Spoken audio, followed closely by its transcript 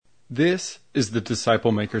This is the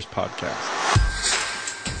Disciple Makers Podcast.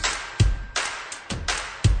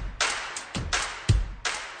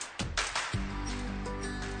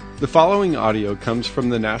 The following audio comes from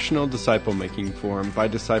the National Disciple Making Forum by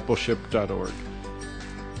discipleship.org.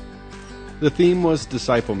 The theme was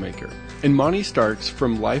Disciple Maker, and Monte Starks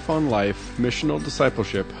from Life on Life Missional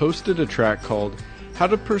Discipleship hosted a track called How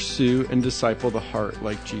to Pursue and Disciple the Heart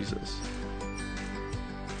Like Jesus.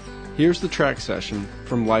 Here's the track session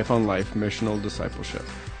from Life on Life Missional Discipleship.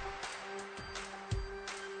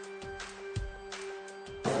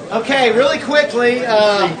 Okay, really quickly,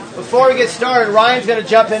 before we get started, Ryan's going to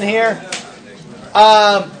jump in here.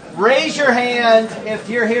 Raise your hand if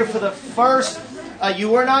you're here for the first, you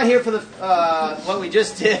were not here for the, what we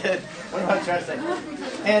just did. What am I trying to say?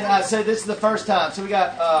 And so this is the first time. So we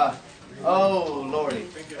got, oh, Lordy.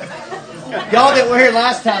 Y'all that were here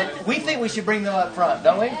last time, we think we should bring them up front,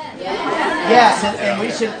 don't we? Yes, and we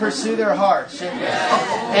should pursue their hearts, shouldn't we?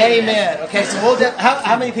 Amen. Okay, so we'll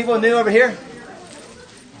how many people are new over here?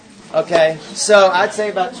 Okay, so I'd say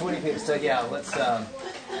about 20 people. So yeah, let's,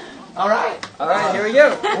 all right, here we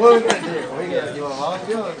go. What are we going to do? What are we going to do?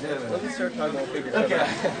 Let me start talking about figures. Okay.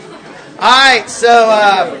 All right,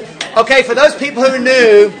 so, okay, for those people who are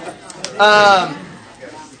new,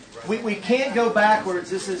 we can't go backwards.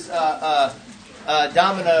 This is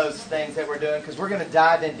dominoes things that we're doing because we're going to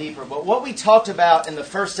dive in deeper. But what we talked about in the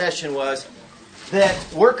first session was that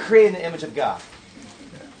we're creating the image of God.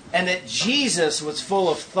 And that Jesus was full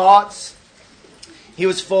of thoughts. He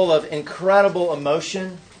was full of incredible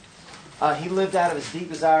emotion. He lived out of his deep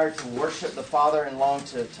desire to worship the Father and long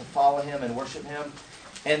to follow Him and worship Him.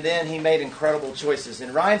 And then He made incredible choices.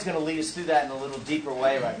 And Ryan's going to lead us through that in a little deeper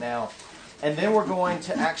way right now. And then we're going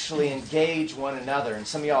to actually engage one another. And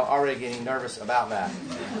some of y'all are already getting nervous about that.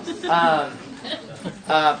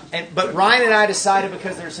 But Ryan and I decided,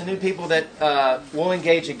 because there's some new people that we'll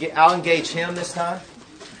engage. I'll engage him this time.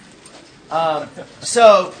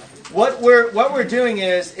 So what we're doing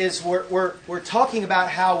is we're talking about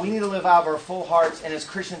how we need to live out of our full hearts, and as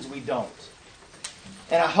Christians we don't.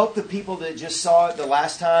 And I hope the people that just saw it the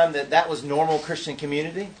last time that was normal Christian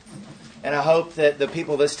community. And I hope that the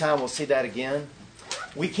people this time will see that again.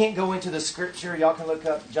 We can't go into the scripture. Y'all can look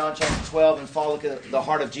up John chapter 12 and look at the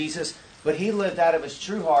heart of Jesus. But He lived out of His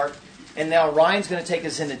true heart. And now Ryan's going to take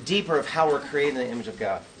us into deeper of how we're creating the image of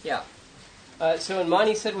God. Yeah. So when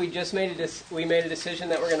Monte said we just made a decision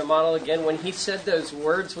that we're going to model again, when he said those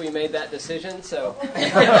words, we made that decision. So,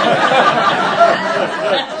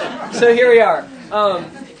 so here we are.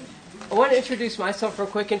 I want to introduce myself real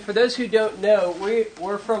quick, and for those who don't know,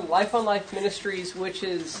 we're from Life on Life Ministries, which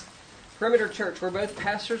is Perimeter Church. We're both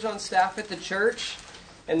pastors on staff at the church,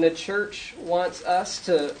 and the church wants us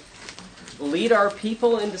to lead our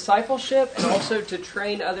people in discipleship and also to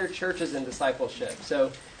train other churches in discipleship.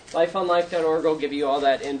 So lifeonlife.org will give you all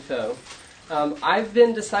that info. I've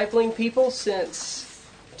been discipling people since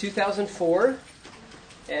 2004,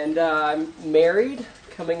 and I'm married,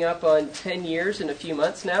 coming up on 10 years in a few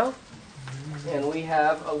months now. And we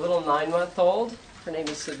have a little 9-month-old. Her name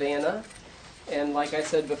is Savannah. And like I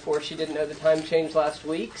said before, she didn't know the time change last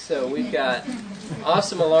week, so we've got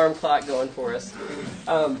awesome alarm clock going for us.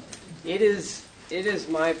 It is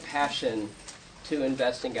my passion to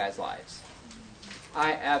invest in guys' lives.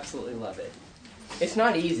 I absolutely love it. It's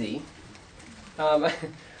not easy.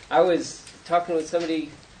 I was talking with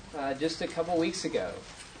somebody just a couple weeks ago,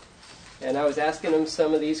 and I was asking him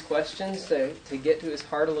some of these questions to get to his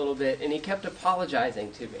heart a little bit, and he kept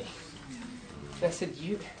apologizing to me. And I said,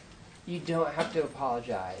 you don't have to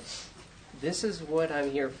apologize. This is what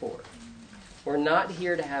I'm here for. We're not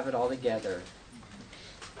here to have it all together.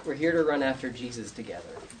 We're here to run after Jesus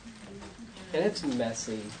together. And it's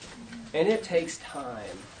messy, and it takes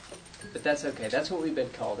time, but that's okay. That's what we've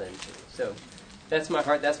been called into. So that's my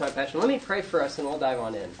heart, that's my passion. Let me pray for us, and we'll dive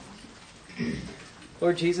on in.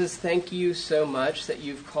 Lord Jesus, thank you so much that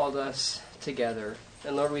you've called us together.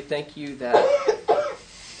 And Lord, we thank you that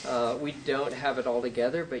we don't have it all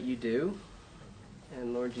together, but you do.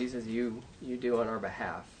 And Lord Jesus, you do on our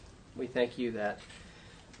behalf. We thank you that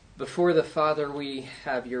before the Father we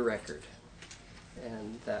have your record.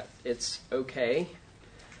 And that it's okay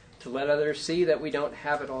to let others see that we don't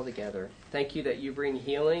have it all together. Thank you that you bring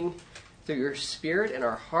healing through your Spirit in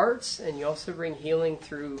our hearts, and you also bring healing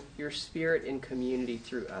through your Spirit in community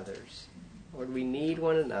through others. Lord, we need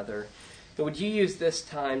one another. And would you use this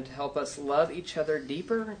time to help us love each other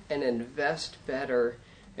deeper and invest better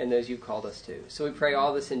in those you've called us to? So we pray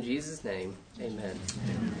all this in Jesus' name. Amen.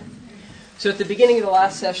 So at the beginning of the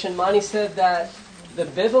last session, Monte said that the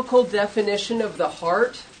biblical definition of the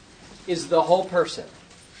heart is the whole person.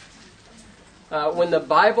 When the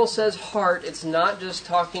Bible says heart, it's not just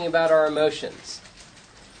talking about our emotions.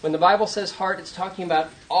 When the Bible says heart, it's talking about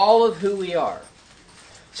all of who we are.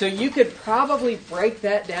 So you could probably break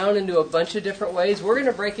that down into a bunch of different ways. We're going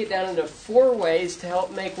to break it down into 4 ways to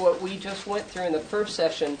help make what we just went through in the first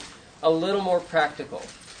session a little more practical.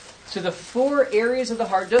 So the 4 areas of the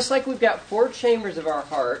heart, just like we've got 4 chambers of our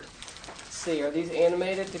heart. Let's see, are these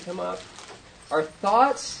animated to come up? Our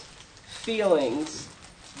thoughts, feelings,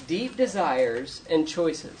 deep desires, and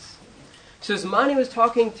choices. So as Monte was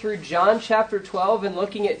talking through John chapter 12 and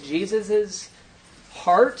looking at Jesus'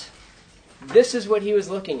 heart, this is what he was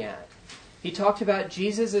looking at. He talked about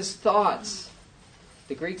Jesus' thoughts.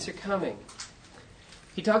 The Greeks are coming.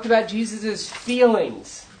 He talked about Jesus'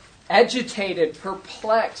 feelings. Agitated,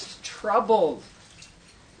 perplexed, troubled.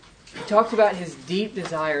 He talked about his deep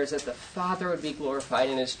desires that the Father would be glorified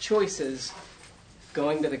and his choices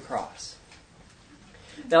going to the cross.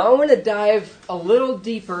 Now I want to dive a little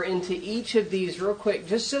deeper into each of these real quick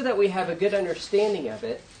just so that we have a good understanding of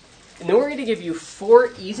it. And then we're going to give you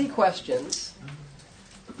 4 easy questions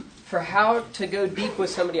for how to go deep with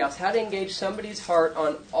somebody else, how to engage somebody's heart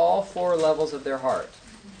on all 4 levels of their heart.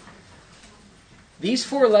 These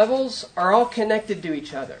 4 levels are all connected to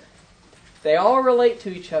each other. They all relate to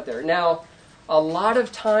each other. Now, a lot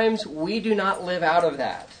of times we do not live out of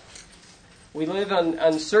that. We live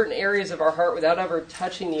on certain areas of our heart without ever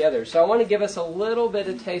touching the others. So I want to give us a little bit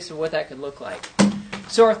of taste of what that could look like.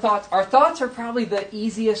 So our thoughts are probably the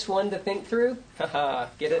easiest one to think through. Haha,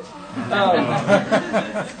 get it?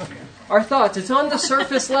 Our thoughts, it's on the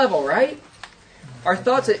surface level, right? Our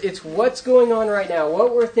thoughts, it's what's going on right now,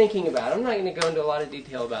 what we're thinking about. I'm not going to go into a lot of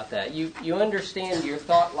detail about that. You understand your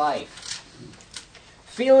thought life.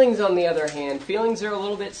 Feelings, on the other hand, feelings are a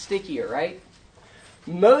little bit stickier, right?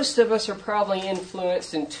 Most of us are probably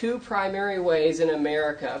influenced in 2 primary ways in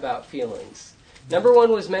America about feelings. Number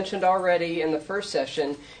 1 was mentioned already in the first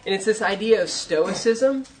session, and it's this idea of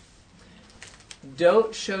stoicism.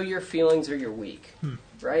 Don't show your feelings or you're weak,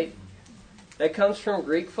 right? That comes from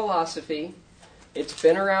Greek philosophy. It's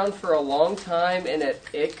been around for a long time, and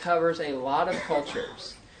it covers a lot of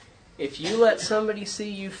cultures. If you let somebody see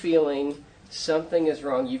you feeling, something is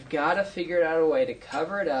wrong. You've got to figure out a way to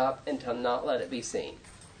cover it up and to not let it be seen.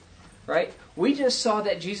 Right? We just saw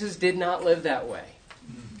that Jesus did not live that way.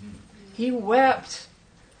 He wept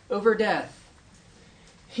over death.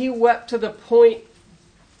 He wept to the point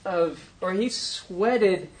or he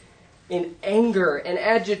sweated in anger and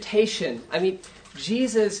agitation. I mean,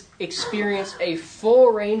 Jesus experienced a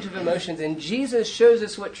full range of emotions, and Jesus shows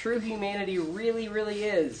us what true humanity really, really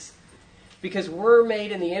is. Because we're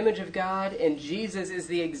made in the image of God, and Jesus is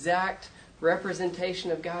the exact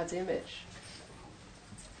representation of God's image.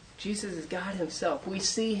 Jesus is God himself. We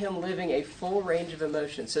see him living a full range of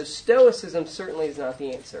emotions. So stoicism certainly is not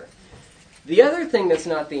the answer. The other thing that's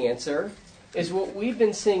not the answer is what we've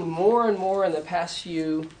been seeing more and more in the past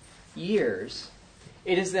few years.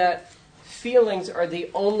 It is that feelings are the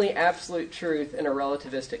only absolute truth in a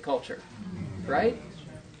relativistic culture. Right?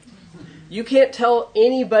 You can't tell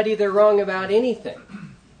anybody they're wrong about anything.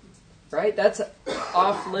 Right? That's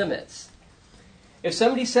off limits. If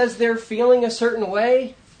somebody says they're feeling a certain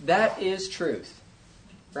way, that is truth.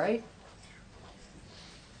 Right?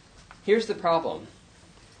 Here's the problem.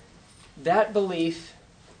 That belief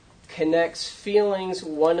connects feelings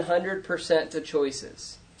 100% to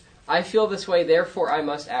choices. I feel this way, therefore I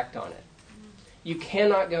must act on it. You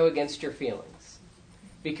cannot go against your feelings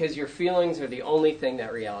because your feelings are the only thing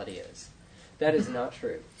that reality is. That is not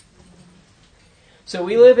true. So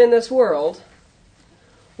we live in this world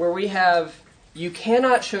where we have, you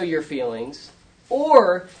cannot show your feelings,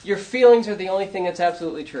 or your feelings are the only thing that's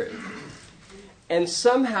absolutely true. And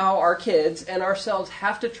somehow our kids and ourselves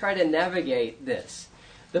have to try to navigate this.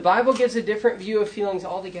 The Bible gives a different view of feelings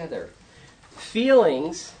altogether.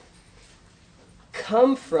 Feelings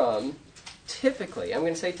come from, typically, I'm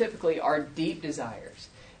going to say typically, our deep desires.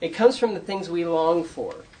 It comes from the things we long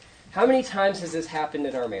for. How many times has this happened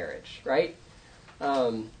in our marriage, right?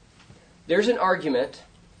 There's an argument,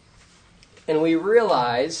 and we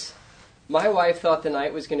realize my wife thought the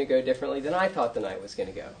night was going to go differently than I thought the night was going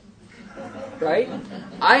to go. Right?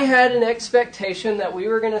 I had an expectation that we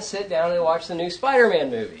were going to sit down and watch the new Spider-Man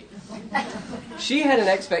movie. She had an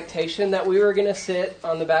expectation that we were going to sit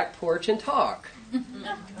on the back porch and talk.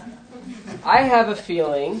 I have a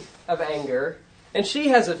feeling of anger, and she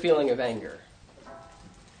has a feeling of anger.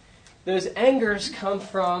 Those angers come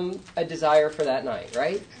from a desire for that night,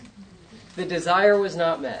 right? The desire was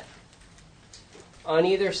not met on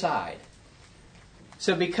either side.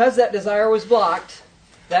 So because that desire was blocked,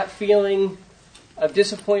 that feeling of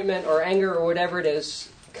disappointment or anger or whatever it is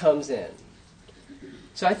comes in.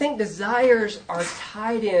 So I think desires are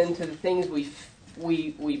tied into the things we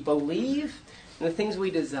believe and the things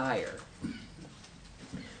we desire.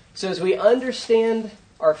 So as we understand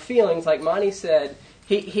our feelings, like Monte said,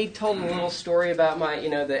 he told a little story about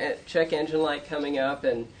the check engine light coming up,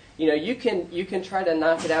 and you can try to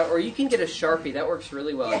knock it out, or you can get a Sharpie. That works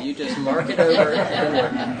really well. You just mark it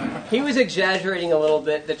over. He was exaggerating a little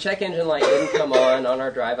bit. The check engine light didn't come on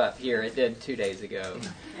our drive up here. It did 2 days ago.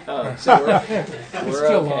 So we're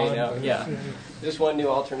okay now. Yeah, just one new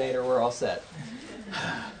alternator. We're all set.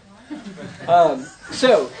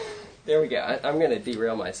 So there we go. I'm going to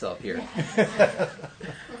derail myself here.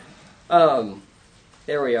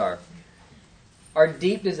 There we are. Our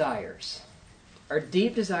deep desires. Our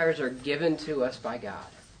deep desires are given to us by God.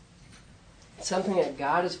 It's something that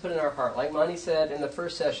God has put in our heart. Like Monte said in the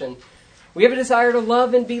first session, we have a desire to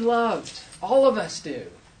love and be loved. All of us do.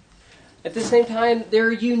 At the same time, there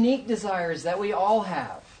are unique desires that we all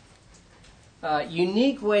have.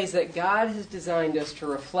 Unique ways that God has designed us to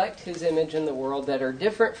reflect His image in the world that are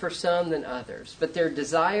different for some than others. But they're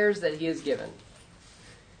desires that He has given.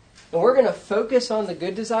 And we're going to focus on the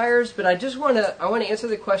good desires, but I want to answer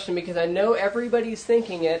the question because I know everybody's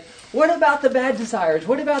thinking it. What about the bad desires?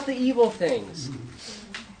 What about the evil things?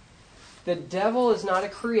 The devil is not a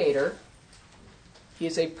creator. He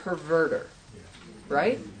is a perverter.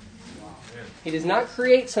 Right? He does not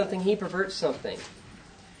create something, he perverts something.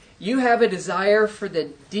 You have a desire for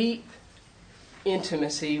the deep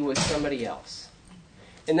intimacy with somebody else.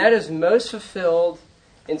 And that is most fulfilled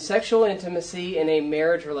in sexual intimacy in a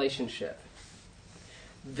marriage relationship.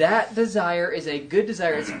 That desire is a good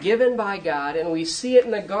desire. It's given by God, and we see it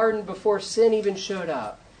in the garden before sin even showed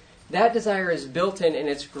up. That desire is built in, and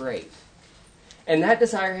it's great. And that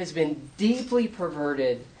desire has been deeply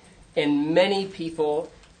perverted in many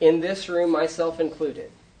people in this room, myself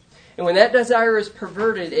included. And when that desire is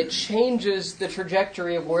perverted, it changes the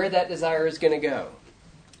trajectory of where that desire is going to go.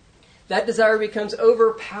 That desire becomes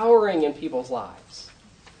overpowering in people's lives.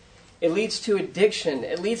 It leads to addiction.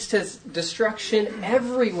 It leads to destruction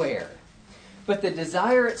everywhere. But the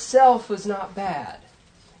desire itself was not bad.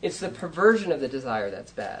 It's the perversion of the desire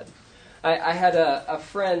that's bad. I had a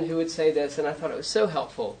friend who would say this, and I thought it was so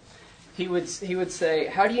helpful. He would say,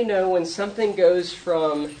 how do you know when something goes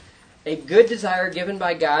from a good desire given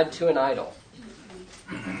by God to an idol?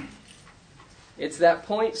 It's that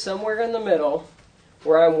point somewhere in the middle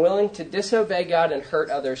where I'm willing to disobey God and hurt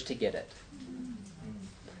others to get it.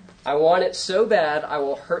 I want it so bad, I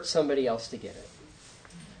will hurt somebody else to get it.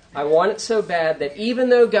 I want it so bad that even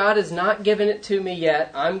though God has not given it to me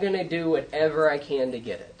yet, I'm going to do whatever I can to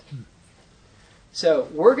get it. So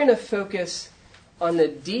we're going to focus on the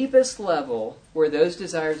deepest level where those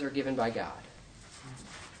desires are given by God.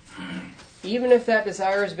 Even if that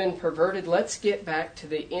desire has been perverted, let's get back to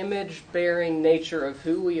the image-bearing nature of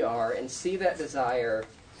who we are and see that desire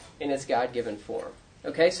in its God-given form.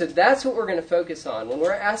 Okay, so that's what we're going to focus on. When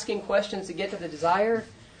we're asking questions to get to the desire,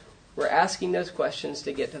 we're asking those questions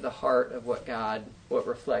to get to the heart of what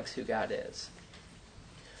reflects who God is.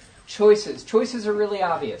 Choices. Choices are really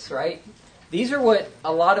obvious, right? These are what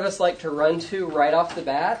a lot of us like to run to right off the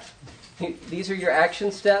bat. These are your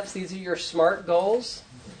action steps. These are your SMART goals.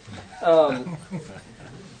 But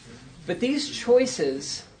these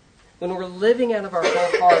choices, when we're living out of our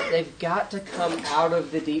whole heart, they've got to come out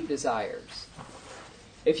of the deep desires.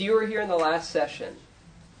 If you were here in the last session,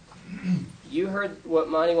 you heard what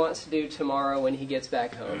Monte wants to do tomorrow when he gets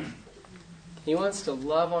back home. He wants to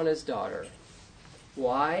love on his daughter.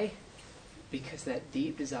 Why? Because that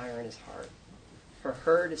deep desire in his heart, for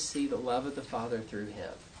her to see the love of the Father through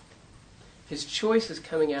him. His choice is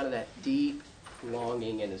coming out of that deep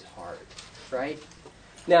longing in his heart, right?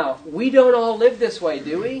 Now, we don't all live this way,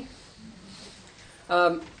 do we?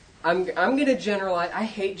 I'm going to generalize. I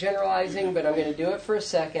hate generalizing, but I'm going to do it for a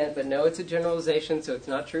second. But no, it's a generalization, so it's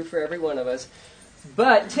not true for every one of us.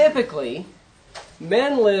 But typically,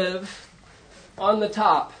 men live on the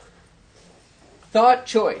top. Thought,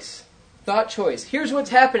 choice. Thought, choice. Here's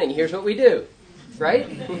what's happening. Here's what we do. Right?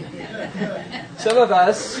 Some of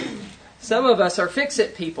us are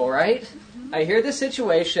fix-it people, right? I hear the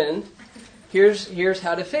situation. Here's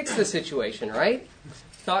how to fix the situation, right?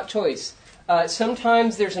 Thought, choice.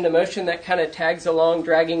 Sometimes there's an emotion that kind of tags along,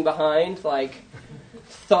 dragging behind, like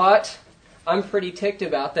thought, I'm pretty ticked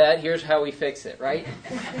about that, here's how we fix it, right?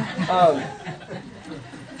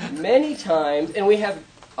 Many times, and we have,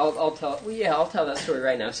 I'll tell that story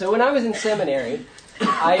right now. So when I was in seminary,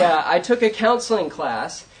 I took a counseling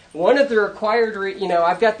class, one of the required,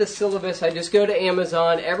 I've got this syllabus. I just go to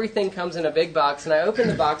Amazon. Everything comes in a big box, and I open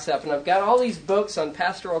the box up, and I've got all these books on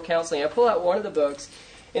pastoral counseling. I pull out one of the books,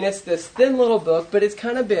 and it's this thin little book, but it's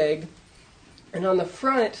kind of big. And on the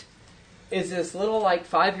front is this little,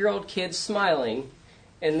 5-year-old kid smiling,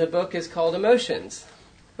 and the book is called Emotions.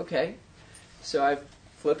 Okay, so I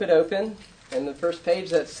flip it open, and the first page,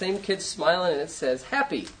 that same kid's smiling, and it says,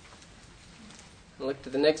 Happy. I look to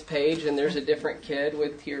the next page, and there's a different kid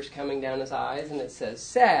with tears coming down his eyes, and it says,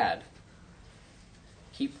 Sad.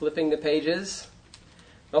 Keep flipping the pages.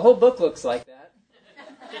 The whole book looks like that.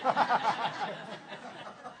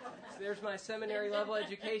 There's my seminary level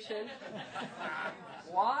education.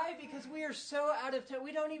 Why? Because we are so out of touch.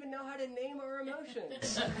 We don't even know how to name our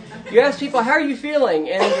emotions. You ask people, how are you feeling?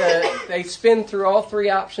 And they spin through all 3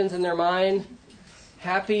 options in their mind.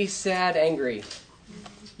 Happy, sad, angry.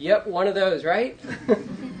 Yep, one of those, right?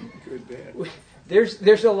 Good, bad.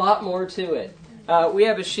 There's a lot more to it. We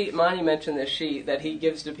have a sheet, Monte mentioned this sheet, that he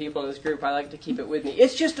gives to people in this group. I like to keep it with me.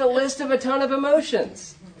 It's just a list of a ton of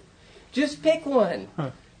emotions. Just pick one.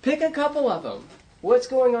 Pick a couple of them. What's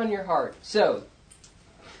going on in your heart? So,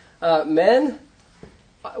 men,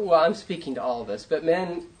 well, I'm speaking to all of us, but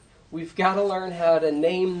men, we've got to learn how to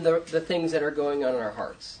name the things that are going on in our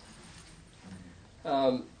hearts.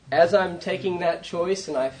 As I'm taking that choice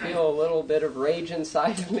and I feel a little bit of rage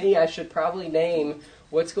inside of me, I should probably name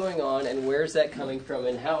what's going on and where's that coming from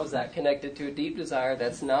and how is that connected to a deep desire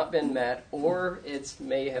that's not been met or it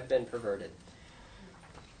may have been perverted.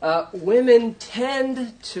 Women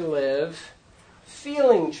tend to live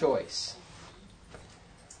feeling choice.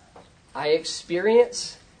 I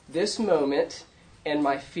experience this moment and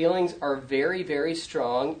my feelings are very, very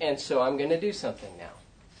strong, and so I'm going to do something now.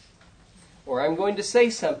 Or I'm going to say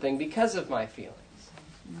something because of my feelings.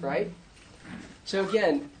 Right? So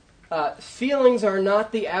again, feelings are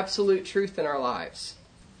not the absolute truth in our lives.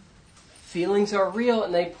 Feelings are real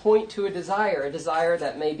and they point to a desire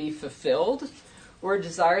that may be fulfilled or a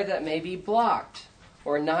desire that may be blocked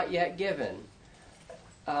or not yet given.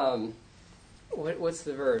 What's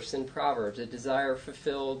the verse in Proverbs? A desire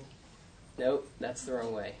fulfilled. Nope, that's the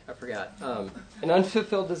wrong way. I forgot. An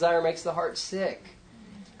unfulfilled desire makes the heart sick.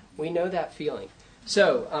 We know that feeling.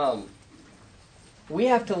 So, we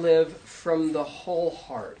have to live from the whole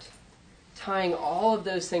heart, tying all of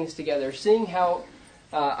those things together, seeing how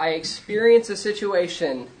I experience a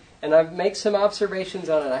situation and I make some observations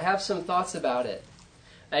on it. I have some thoughts about it.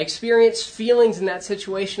 I experience feelings in that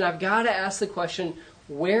situation. I've got to ask the question,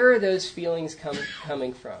 where are those feelings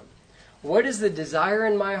coming from? What is the desire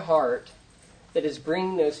in my heart that is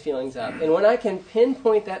bringing those feelings up? And when I can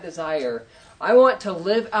pinpoint that desire, I want to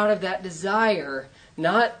live out of that desire,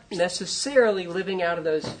 not necessarily living out of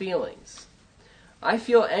those feelings. I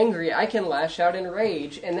feel angry, I can lash out in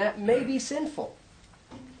rage, and that may be sinful.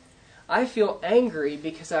 I feel angry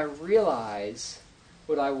because I realize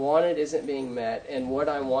what I wanted isn't being met, and what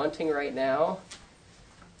I'm wanting right now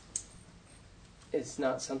is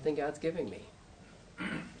not something God's giving me.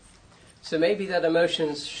 So maybe that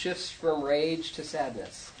emotion shifts from rage to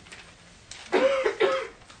sadness.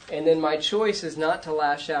 And then my choice is not to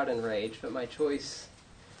lash out in rage, but my choice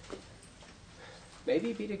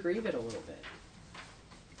maybe be to grieve it a little bit.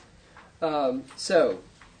 So,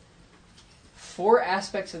 4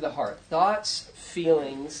 aspects of the heart: thoughts,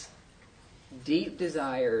 feelings, deep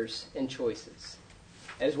desires, and choices.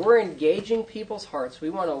 As we're engaging people's hearts,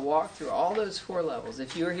 we want to walk through all those 4 levels.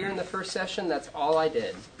 If you were here in the first session, that's all I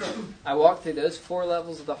did. I walked through those 4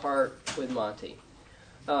 levels of the heart with Monte.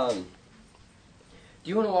 Do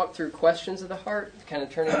you want to walk through questions of the heart, kind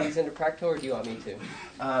of turning these into practical, or do you want me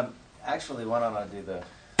to? Actually, why don't I do the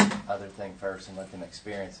other thing first and let them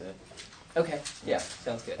experience it? Okay, yeah,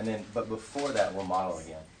 sounds good. And then, but before that, we'll model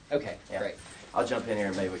again. Okay, Yeah. great. I'll jump in here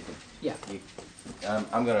and maybe we can. Yeah.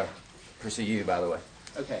 I'm going to pursue you, by the way.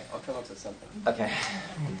 Okay, I'll come up with something. Okay.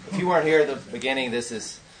 If you weren't here at the beginning, this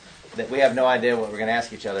is that we have no idea what we're going to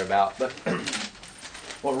ask each other about. But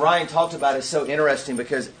what Ryan talked about is so interesting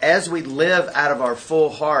because as we live out of our full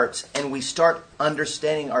hearts and we start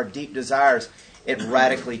understanding our deep desires, it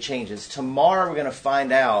radically changes. Tomorrow we're going to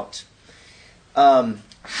find out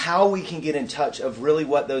how we can get in touch of really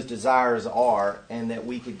what those desires are, and that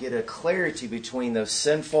we could get a clarity between those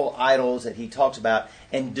sinful idols that he talks about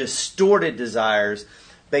and distorted desires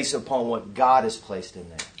based upon what God has placed in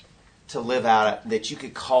there to live out, that you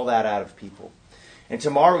could call that out of people. And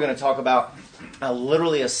tomorrow we're going to talk about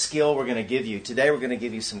literally a skill we're going to give you. Today we're going to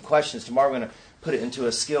give you some questions. Tomorrow we're going to put it into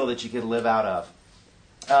a skill that you can live out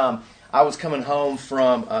of. I was coming home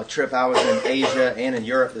from a trip. I was in Asia and in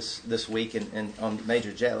Europe this week and on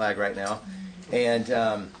major jet lag right now. And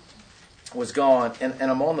was gone, and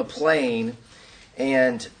I'm on the plane,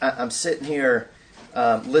 and I'm sitting here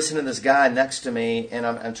listening to this guy next to me, and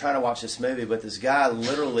I'm trying to watch this movie, but this guy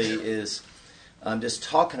literally is just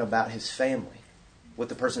talking about his family with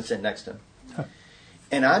the person sitting next to him.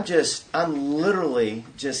 And I'm literally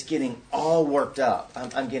just getting all worked up.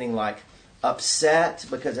 I'm getting like upset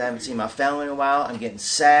because I haven't seen my family in a while. I'm getting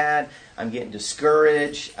sad. I'm getting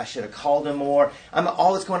discouraged. I should have called him more.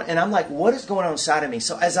 All that's going on. And I'm like, what is going on inside of me?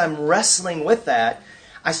 So as I'm wrestling with that,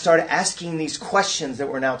 I started asking these questions that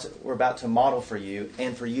we're about to model for you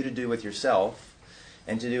and for you to do with yourself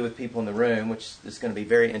and to do with people in the room, which is going to be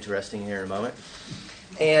very interesting here in a moment.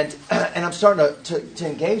 And I'm starting to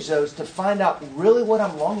engage those to find out really what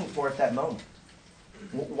I'm longing for at that moment.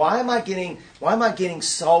 Why am I getting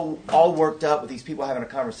so all worked up with these people having a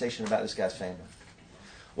conversation about this guy's family?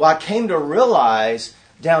 Well, I came to realize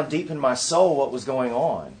down deep in my soul what was going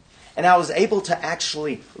on. And I was able to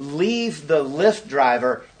actually leave the Lyft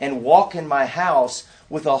driver and walk in my house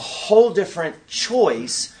with a whole different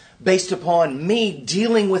choice based upon me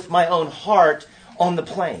dealing with my own heart on the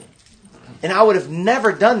plane. And I would have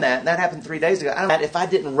never done that, and that happened 3 days ago, if I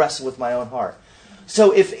didn't wrestle with my own heart.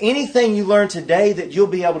 So if anything you learn today, that you'll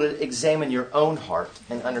be able to examine your own heart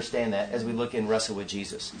and understand that as we look and wrestle with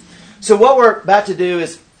Jesus. So what we're about to do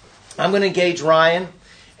is I'm going to engage Ryan,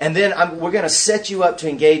 and then we're going to set you up to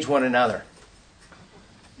engage one another.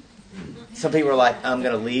 Some people are like, I'm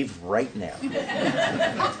going to leave right now.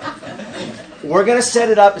 We're going to set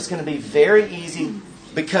it up. It's going to be very easy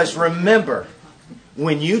because remember,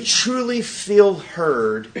 when you truly feel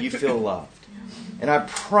heard, you feel loved. And I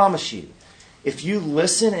promise you, if you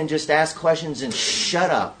listen and just ask questions and shut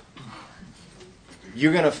up,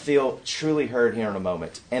 you're going to feel truly heard here in a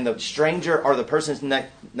moment. And the stranger or the person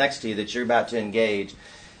next to you that you're about to engage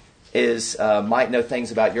might know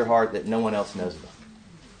things about your heart that no one else knows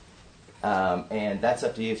about. And that's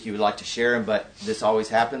up to you if you would like to share them, but this always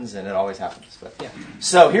happens, and it always happens. But, yeah.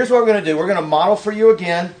 So here's what we're going to do. We're going to model for you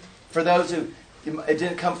again. For those who it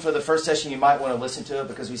didn't come for the first session, you might want to listen to it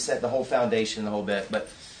because we set the whole foundation the whole bit. But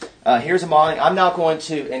here's a modeling. I'm now going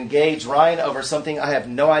to engage Ryan over something I have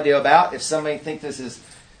no idea about. If somebody think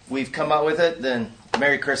we've come up with it, then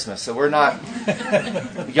Merry Christmas. So we're not,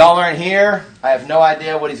 y'all aren't here. I have no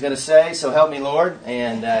idea what he's going to say, so help me, Lord.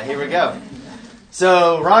 And here we go.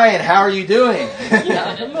 So, Ryan, how are you doing?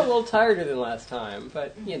 Yeah, I'm a little tireder than last time,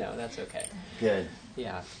 but, that's okay. Good.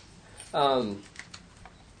 Yeah.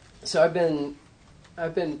 So I've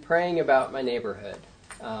been praying about my neighborhood,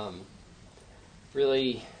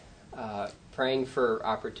 really praying for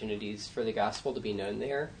opportunities for the gospel to be known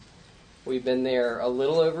there. We've been there a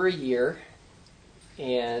little over a year,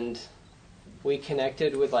 and we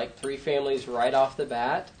connected with like 3 families right off the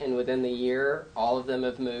bat, and within the year, all of them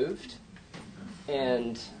have moved,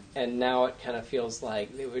 and now it kind of feels like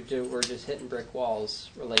we're just hitting brick walls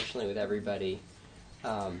relationally with everybody,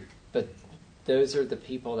 but those are the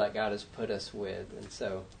people that God has put us with, and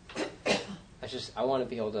so I want to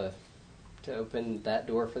be able to open that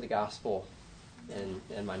door for the gospel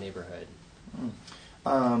in my neighborhood.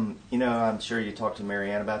 I'm sure you talked to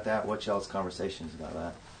Marianne about that. What y'all's conversations about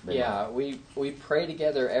that? Yeah, we pray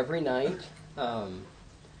together every night.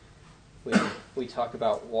 We talk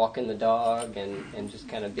about walking the dog and just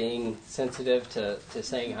kind of being sensitive to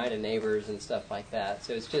saying hi to neighbors and stuff like that.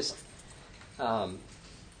 So it's just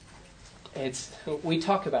we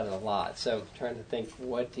talk about it a lot, so I'm trying to think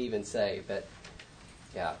what to even say, but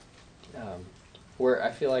yeah,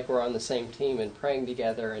 I feel like we're on the same team and praying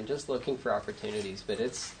together and just looking for opportunities, but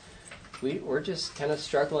we're just kind of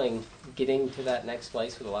struggling getting to that next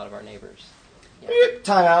place with a lot of our neighbors. Yeah.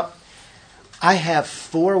 Time out. I have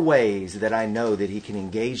 4 ways that I know that he can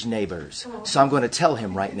engage neighbors, so I'm going to tell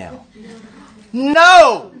him right now.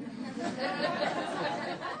 No!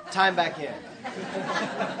 Time back in.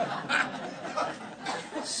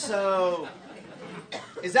 So,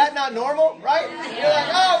 is that not normal, right? You're like,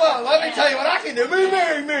 oh, well, let me tell you what I can do. Me.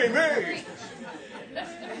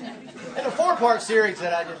 In a 4-part series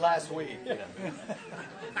that I did last week.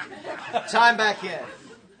 Time back in.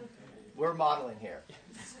 We're modeling here.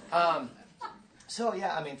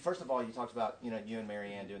 First of all, you talked about, you and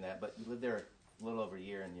Marianne doing that, but you lived there a little over a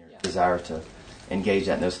year and your desire to engage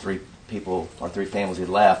that in those 3 people or 3 families who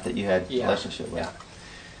left that you had a relationship with. Yeah.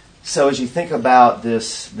 So as you think about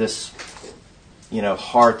this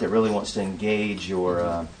heart that really wants to engage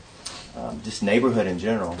your just neighborhood in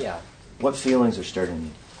general, what feelings are stirred in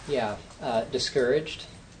you? Yeah, discouraged,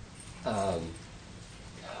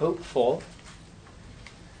 hopeful,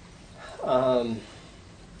 I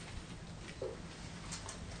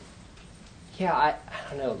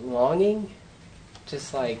don't know, longing,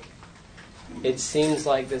 just like it seems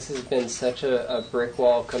like this has been such a brick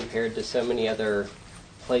wall compared to so many other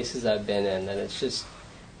places I've been in, and it's just,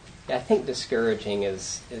 I think discouraging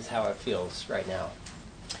is how it feels right now.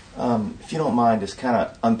 If you don't mind just kind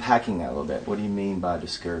of unpacking that a little bit, what do you mean by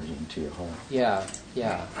discouraging to your heart? Yeah.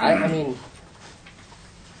 I mean,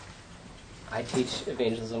 I teach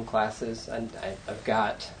evangelism classes, and I've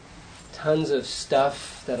got tons of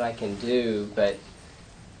stuff that I can do, but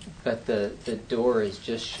the door is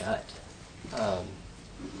just shut.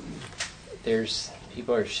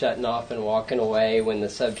 People are shutting off and walking away when the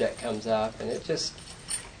subject comes up, and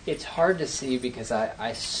it's hard to see because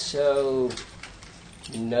I so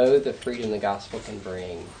know the freedom the gospel can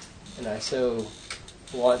bring, and I so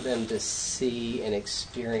want them to see and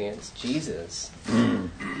experience Jesus.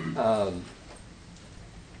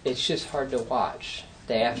 It's just hard to watch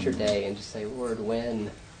day after day and just say, Lord, when?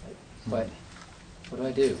 What do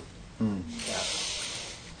I do? Yeah.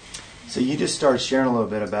 So you just started sharing a little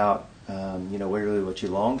bit about, really what you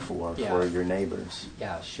long for your neighbors.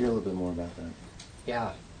 Yeah. Share a little bit more about that.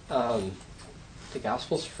 Yeah. The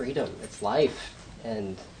gospel's freedom. It's life.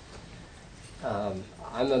 And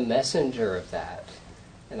I'm a messenger of that.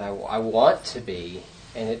 And I want to be.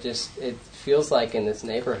 And it feels like in this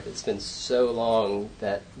neighborhood it's been so long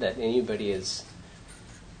that anybody has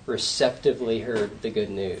receptively heard the good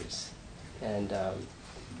news. And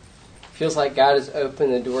feels like God has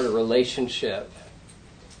opened the door to relationship.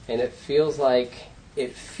 And it feels like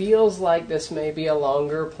this may be a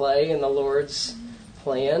longer play in the Lord's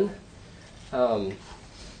plan.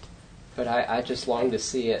 But I just long to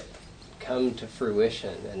see it come to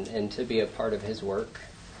fruition and to be a part of His work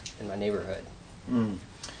in my neighborhood.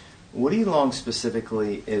 What do you long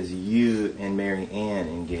specifically as you and Mary Ann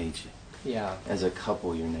engage as a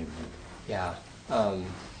couple in your neighborhood? Yeah.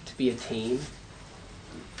 To be a team,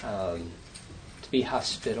 to be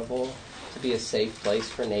hospitable, to be a safe place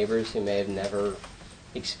for neighbors who may have never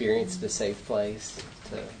experienced a safe place.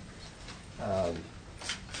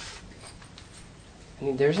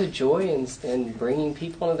 There's a joy in bringing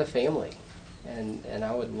people into the family, and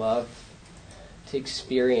I would love to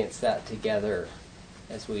experience that together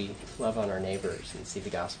as we love on our neighbors and see the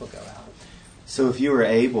gospel go out. So if you were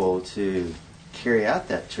able to carry out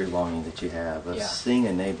that true longing that you have of seeing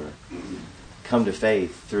a neighbor come to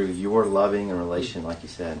faith through your loving and relation, like you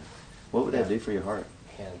said, what would that do for your heart?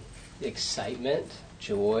 And excitement,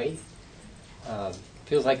 joy.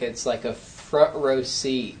 Feels like it's like a front row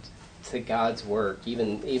seat to God's work,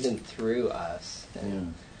 even through us.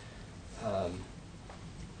 And,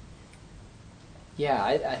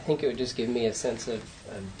 I think it would just give me a sense of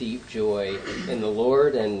deep joy in the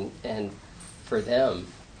Lord and for them.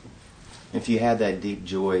 If you had that deep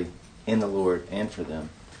joy in the Lord and for them,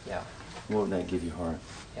 what would that give your heart?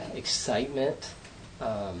 Yeah, excitement,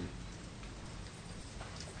 a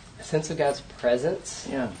sense of God's presence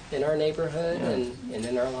in our neighborhood and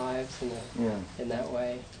in our lives in that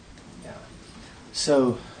way. Yeah.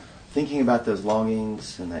 So, thinking about those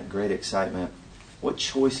longings and that great excitement, what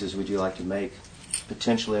choices would you like to make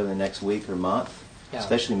potentially over the next week or month,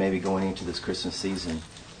 especially maybe going into this Christmas season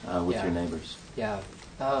with your neighbors? Yeah.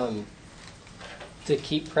 To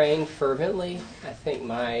keep praying fervently. I think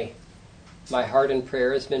my heart in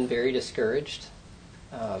prayer has been very discouraged.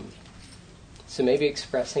 So maybe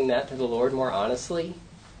expressing that to the Lord more honestly.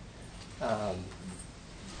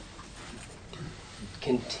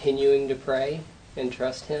 Continuing to pray and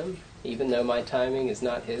trust Him, even though my timing is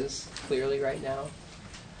not His clearly right now.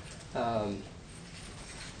 And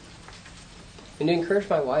to encourage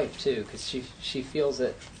my wife too, because she feels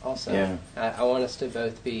it also. Yeah. I want us to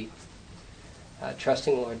both be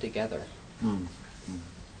trusting the Lord together.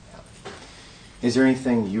 Is there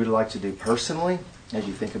anything you would like to do personally as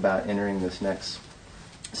you think about entering this next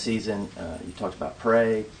season? You talked about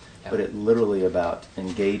pray, but it literally about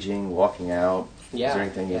engaging, walking out. Yeah. Is there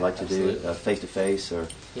anything you'd like to do face-to-face? Or?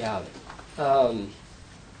 Yeah.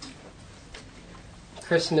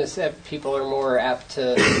 Christmas, people are more apt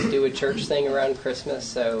to do a church thing around Christmas,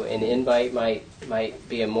 so an invite might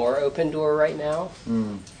be a more open door right now.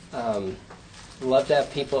 Love to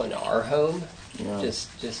have people in our home. Just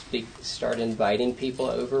start inviting people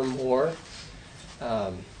over more.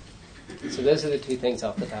 So those are the two things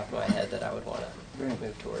off the top of my head that I would want to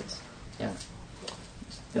move towards. Yeah.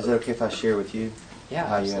 Is it okay if I share with you how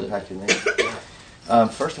absolutely. you impacted me?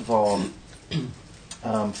 First of all,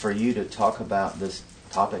 for you to talk about this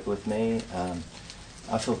topic with me,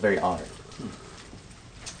 I feel very honored.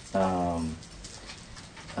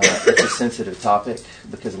 It's a sensitive topic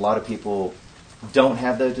because a lot of people don't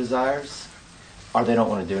have those desires or they don't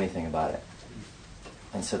want to do anything about it.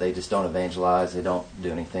 and so they just don't evangelize. They don't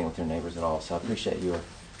do anything with their neighbors at all. So I appreciate your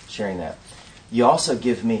sharing that. You also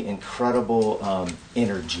give me incredible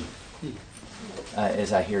energy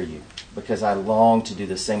as I hear you, because I long to do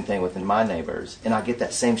the same thing within my neighbors, and I get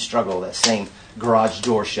that same struggle, that same garage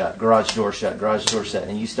door shut,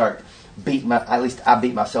 and you start at least I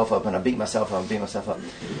beat myself up, and I beat myself up,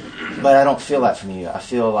 but I don't feel that from you. I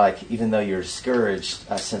feel like even though you're discouraged,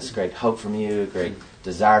 I sense great hope from you, great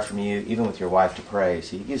desire from you, even with your wife to pray.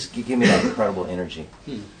 So you give me that incredible energy.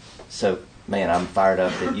 So, man, I'm fired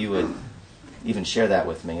up that you would even share that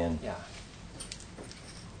with me. And yeah.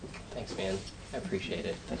 Thanks, man. I appreciate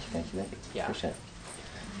it. Thank you. Yeah. Appreciate it.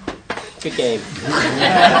 Good game.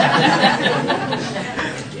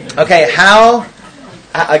 Okay,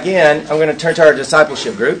 again, I'm going to turn to our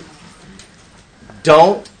discipleship group.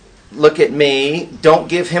 Don't look at me. Don't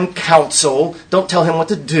give him counsel. Don't tell him what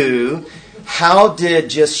to do. How did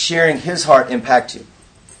just sharing his heart impact you?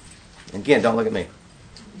 Again, don't look at me.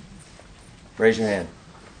 Raise your hand.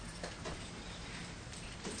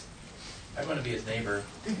 I want to be his neighbor.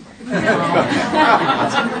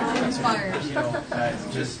 Inspires.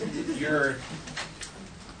 Just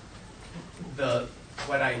the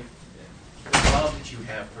love that you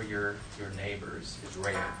have for your neighbors is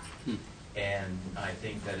rare, and I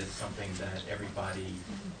think that it's something that everybody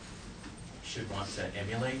should want to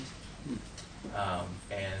emulate.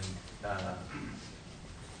 And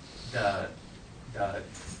the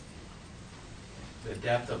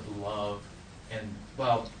depth of love, and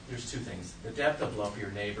there's two things: the depth of love for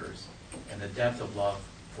your neighbors, and the depth of love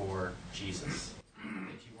for Jesus.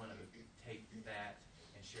 If you want to take that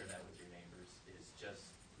and share that with your neighbors, is just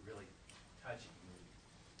really touching.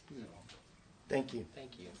 So. Thank you.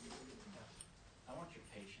 Thank you. I want your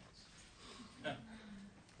patience.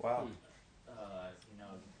 Wow.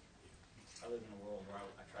 I live in a world where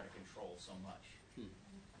I try to control so much,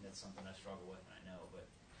 and that's something I struggle with, and I know. But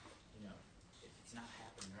if it's not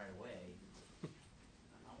happening right away,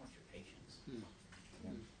 I want your patience.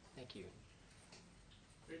 Thank you.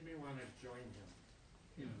 Made me want to join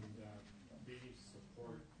him and be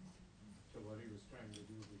support to what he was trying to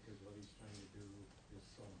do, because what he's trying to do is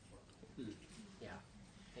so important. Yeah.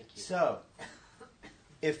 Thank you. So,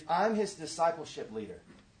 if I'm his discipleship leader,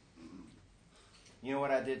 you know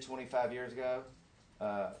what I did 25 years ago?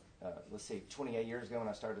 28 years ago when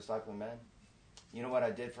I started discipling men? You know what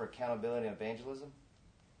I did for accountability and evangelism?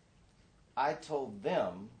 I told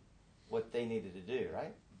them what they needed to do,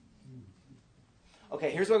 right?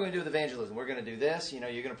 Okay, here's what we're going to do with evangelism. We're going to do this. You're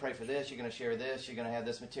going to pray for this. You're going to share this. You're going to have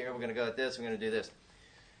this material. We're going to go at this. We're going to do this.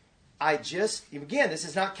 Again, this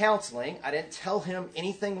is not counseling. I didn't tell him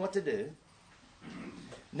anything what to do.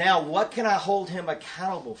 Now, what can I hold him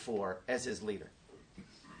accountable for as his leader?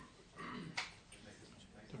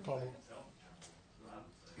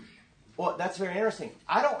 Well, that's very interesting.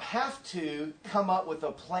 I don't have to come up with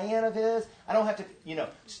a plan of his. I don't have to,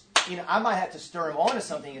 I might have to stir him on to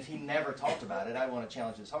something if he never talked about it. I want to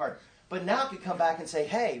challenge his heart. But now I could come back and say,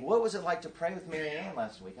 hey, what was it like to pray with Mary Ann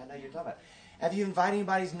last week? I know you're talking about it. Have you invited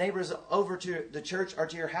anybody's neighbors over to the church or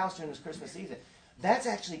to your house during this Christmas season? That's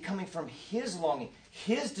actually coming from his longing,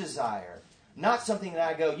 his desire, not something that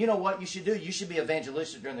I go, you know what you should do? You should be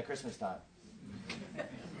evangelistic during the Christmas time.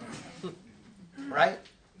 Right?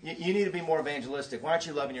 You need to be more evangelistic. Why aren't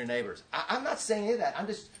you loving your neighbors? I'm not saying any of that. I'm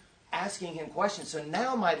just asking him questions. So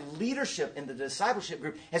now my leadership in the discipleship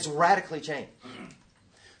group has radically changed.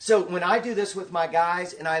 So when I do this with my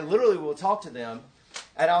guys, and I literally will talk to them,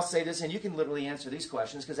 and I'll say this, and you can literally answer these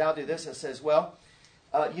questions, because I'll do this. It says, we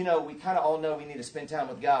kind of all know we need to spend time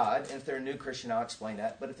with God. And if they're a new Christian, I'll explain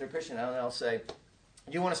that. But if they're Christian, I'll say,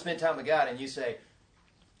 do you want to spend time with God? And you say,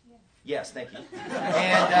 yes, thank you.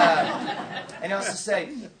 And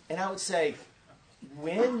I would say,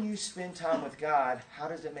 when you spend time with God, how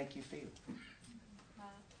does it make you feel?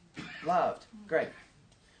 Loved. Great.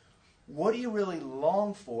 What do you really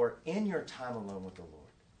long for in your time alone with the Lord?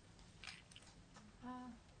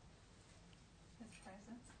 His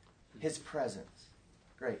presence. His presence.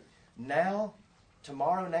 Great. Now,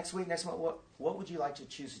 tomorrow, next week, next month, what would you like to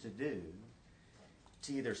choose to do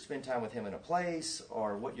to either spend time with him in a place,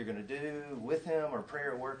 or what you're going to do with him, or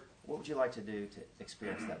prayer or work? What would you like to do to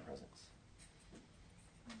experience that presence?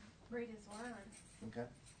 Read his word. Okay.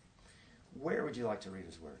 Where would you like to read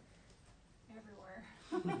his word? Everywhere.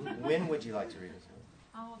 When would you like to read his word?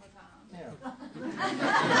 All the time. Yeah.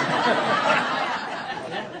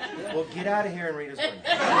 Well, get out of here and read his word.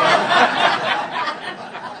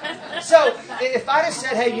 So, if I just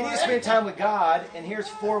said, hey, you need to spend time with God, and here's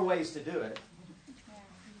 4 ways to do it.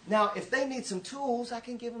 Now, if they need some tools, I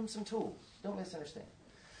can give them some tools. Don't misunderstand.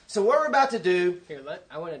 So what we're about to do... Here,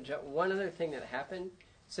 I want to jump. One other thing that happened.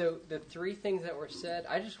 So the 3 things that were said,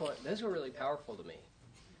 those were really powerful to me.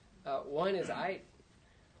 One is I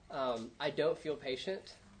don't feel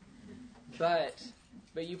patient, but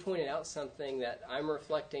you pointed out something that I'm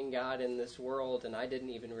reflecting God in this world, and I didn't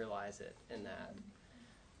even realize it in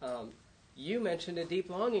that. You mentioned a deep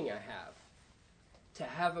longing I have to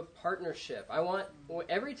have a partnership.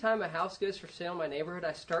 Every time a house goes for sale in my neighborhood,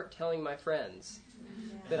 I start telling my friends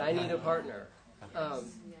that I need a partner.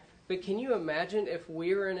 But can you imagine if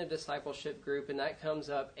we were in a discipleship group and that comes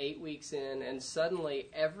up 8 weeks in and suddenly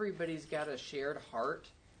everybody's got a shared heart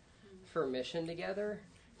for mission together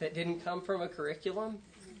that didn't come from a curriculum?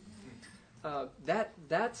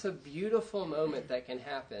 That's a beautiful moment that can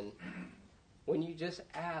happen when you just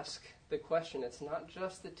ask the question. It's not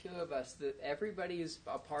just the 2 of us, that everybody is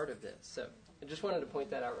a part of this. So I just wanted to point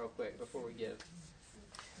that out real quick before we give.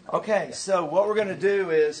 Okay, so what we're going to do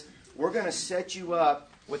is we're going to set you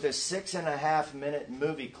up with a 6.5-minute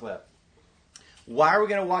movie clip. Why are we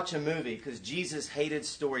going to watch a movie? Because Jesus hated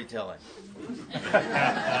storytelling.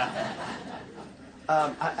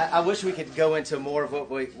 I wish we could go into more of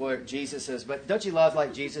what Jesus says, but don't you love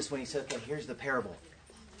like Jesus when he said, okay, here's the parable.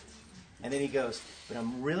 And then he goes, but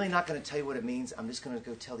I'm really not going to tell you what it means. I'm just going to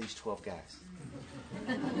go tell these 12 guys.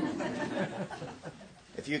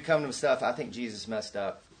 If you come to stuff, I think Jesus messed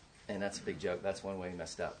up. And that's a big joke. That's one way he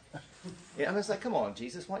messed up. I was like, come on,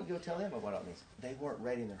 Jesus, why don't you go tell them what it means? They weren't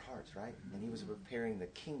ready in their hearts, right? And he was preparing the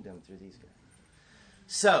kingdom through these guys.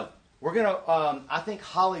 So, we're going to, I think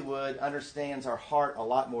Hollywood understands our heart a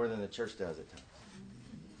lot more than the church does at times.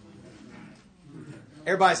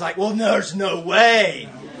 Everybody's like, well, there's no way.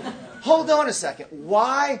 Hold on a second.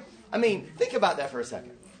 Why? Think about that for a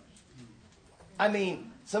second.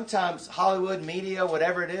 Sometimes Hollywood, media,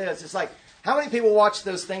 whatever it is, it's like, how many people watch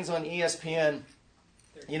those things on ESPN,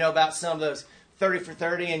 about some of those 30 for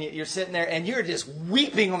 30, and you're sitting there and you're just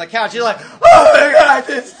weeping on the couch. You're like, oh my God,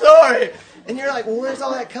 this story. And you're like, well, where's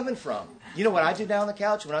all that coming from? You know what I do now on the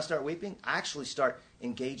couch when I start weeping? I actually start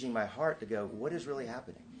engaging my heart to go, what is really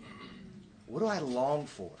happening? What do I long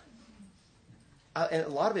for? And a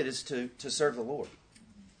lot of it is to serve the Lord,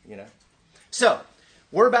 So,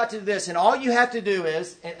 we're about to do this, and all you have to do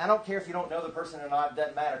is, and I don't care if you don't know the person or not, it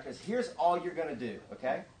doesn't matter, because here's all you're going to do,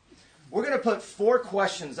 okay? We're going to put 4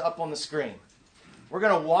 questions up on the screen. We're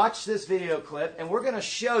going to watch this video clip, and we're going to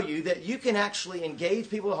show you that you can actually engage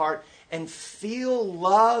people's heart and feel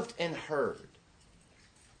loved and heard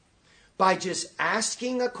by just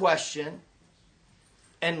asking a question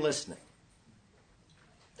and listening.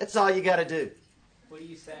 That's all you got to do. What do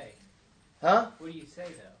you say? Huh? What do you say,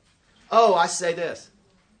 though? Oh, I say this.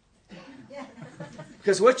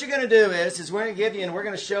 Because what you're going to do is we're going to give you, and we're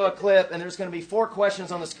going to show a clip, and there's going to be 4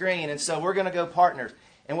 questions on the screen, and so we're going to go partners.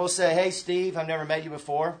 And we'll say, hey, Steve, I've never met you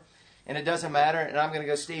before, and it doesn't matter, and I'm going to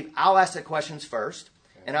go, Steve, I'll ask the questions first,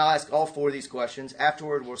 and I'll ask all 4 of these questions.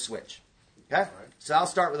 Afterward, we'll switch. Okay? So I'll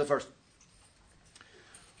start with the first.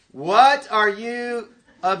 What are you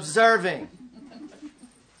observing?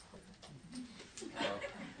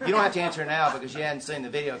 You don't have to answer now because you hadn't seen the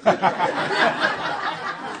video clip.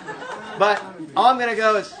 But all I'm going to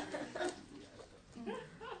go is,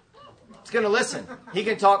 it's going to listen. He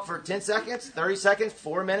can talk for 10 seconds, 30 seconds,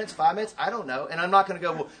 4 minutes, 5 minutes. I don't know. And I'm not going to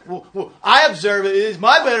go, well, I observe it. It's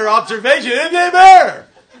my better observation. Isn't it better?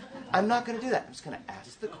 I'm not going to do that. I'm just going to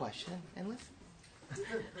ask the question and listen.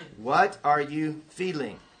 What are you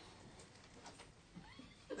feeling?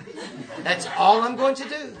 That's all I'm going to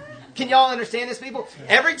do. Can y'all understand this, people?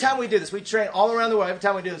 Every time we do this, we train all around the world. Every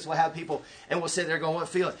time we do this, we'll have people, and we'll sit there going, what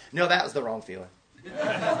feeling? No, that was the wrong feeling. Because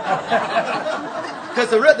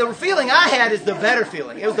the feeling I had is the better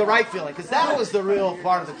feeling. It was the right feeling, because that was the real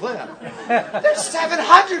part of the clip. There's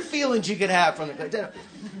 700 feelings you can have from the clip.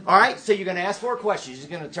 All right, so you're going to ask 4 questions.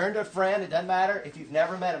 You're going to turn to a friend. It doesn't matter if you've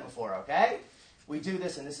never met him before, okay? We do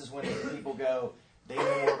this, and this is when people go, they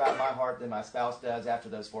know more about my heart than my spouse does after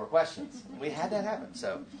those 4 questions. We had that happen,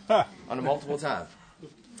 so, on a multiple times.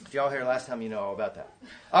 If y'all here last time, you know all about that.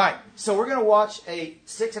 All right, so we're going to watch a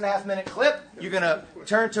 6.5-minute clip. You're going to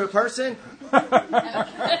turn to a person.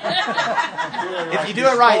 If you do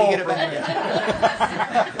it right, you get a banana.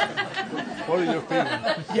 What are you feeling?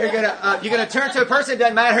 You're going to turn to a person. It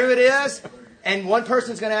doesn't matter who it is. And one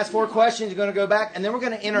person's going to ask 4 questions. You're going to go back. And then we're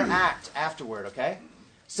going to interact afterward, okay?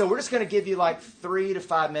 So we're just going to give you like 3 to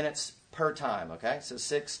 5 minutes per time, okay? So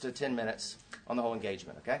 6 to 10 minutes on the whole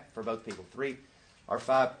engagement, okay? For both people. 3 or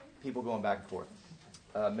 5 people going back and forth.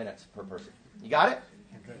 Minutes per person. You got it?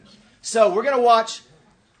 Okay. So we're going to watch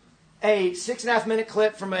a 6.5-minute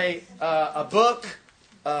clip from a book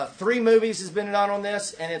 3 movies has been done on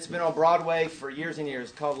this, and it's been on Broadway for years and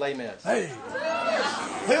years, called Les Mis. Hey.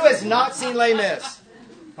 Who has not seen Les Mis?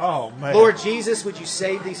 Oh, man. Lord Jesus, would you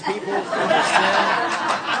save these people from their sin?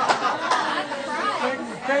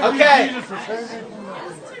 Okay.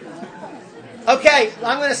 Okay,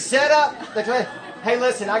 I'm going to set up. Hey,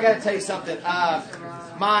 listen, I got to tell you something.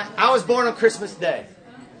 I was born on Christmas Day.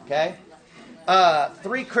 Okay?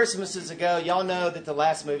 3 Christmases ago, y'all know that the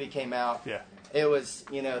last movie came out. Yeah. It was,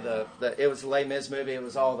 it was the Les Mis movie. It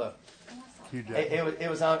was all the, it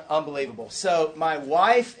was unbelievable. So my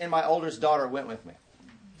wife and my oldest daughter went with me.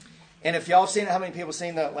 And if y'all have seen it, how many people have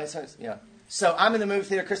seen the Les Mis? Yeah. So I'm in the movie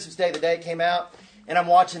theater Christmas Day, the day it came out, and I'm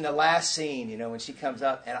watching the last scene, when she comes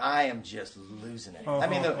up, and I am just losing it.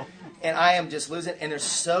 And I am just losing it, and there's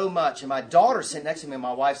so much. And my daughter's sitting next to me, and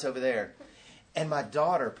my wife's over there. And my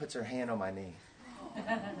daughter puts her hand on my knee.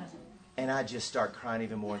 And I just start crying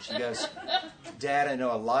even more. And she goes, Dad, I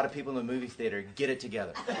know a lot of people in the movie theater. Get it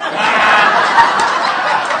together.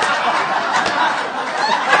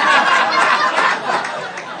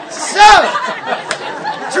 So,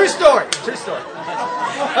 true story.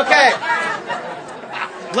 Okay.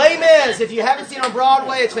 Les Mis, if you haven't seen it on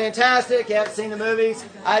Broadway, it's fantastic. If you haven't seen the movies,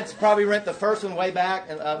 I'd probably rent the first one way back.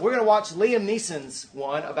 And we're going to watch Liam Neeson's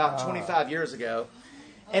one about 25 years ago.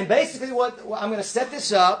 And basically what I'm going to set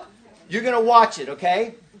this up. You're going to watch it,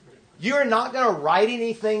 okay? You're not going to write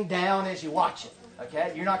anything down as you watch it,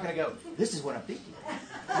 okay? You're not going to go, this is what I'm thinking.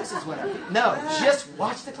 This is what I'm thinking. No, just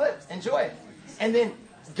watch the clips. Enjoy it. And then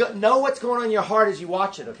know what's going on in your heart as you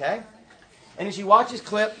watch it, okay? And as you watch this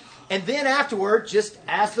clip, and then afterward, just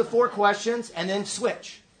ask the 4 questions and then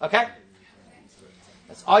switch, okay?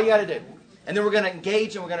 That's all you got to do. And then we're going to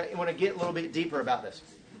engage and we're going to get a little bit deeper about this.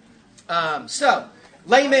 So,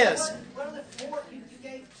 Les Mis.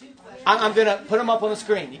 I'm going to put them up on the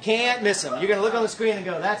screen. You can't miss them. You're going to look on the screen and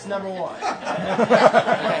go, that's number 1. Okay.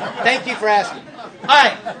 Thank you for asking. All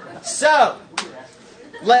right. So,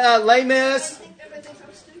 Les Mis.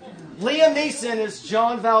 Liam Neeson is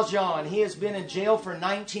Jean Valjean. He has been in jail for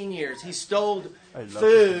 19 years. He stole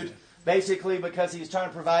food, basically, because he was trying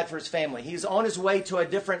to provide for his family. He's on his way to a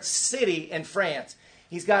different city in France.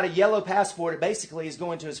 He's got a yellow passport. Basically, he's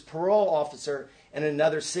going to his parole officer in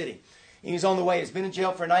another city. He's on the way. He's been in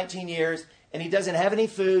jail for 19 years, and he doesn't have any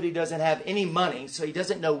food. He doesn't have any money, so he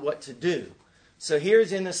doesn't know what to do. So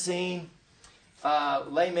here's in the scene,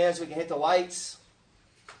 Les Mis. We can hit the lights.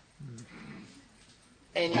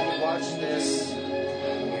 And you can watch this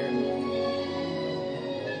here.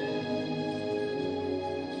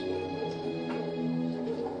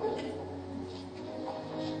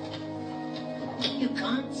 You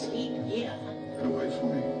can't sleep here. Get away from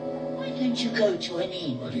me. Why don't you go to an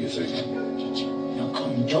inn? What do you think? Did you knock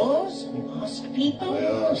on doors and ask people? I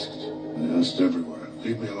asked everywhere.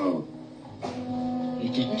 Leave me alone. You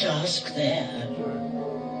didn't ask there.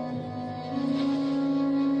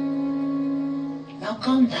 Knock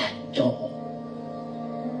on that door.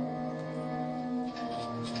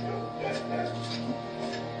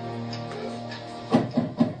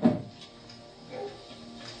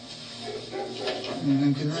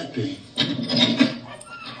 When can that be?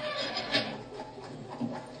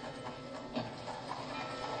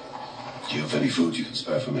 Do you have any food you can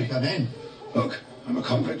spare for me? Come in. Look, I'm a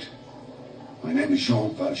convict. My name is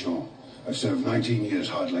Jean Valjean. I've served 19 years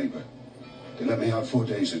hard labor. They let me out 4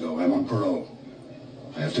 days ago. I'm on parole.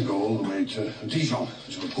 I have to go all the way to Dijon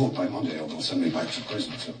to report by Monte, or they'll send me back to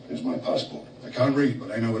prison. So here's my passport. I can't read,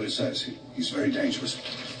 but I know what it says. He's very dangerous.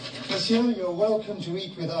 Monsieur, you're welcome to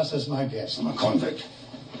eat with us as my guest. I'm a convict.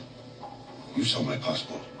 You saw my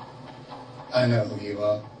passport. I know who you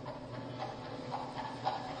are.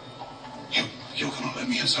 You're gonna let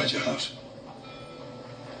me inside your house.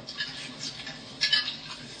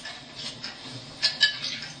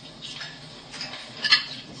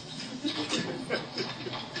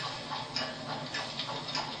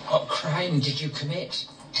 What crime did you commit?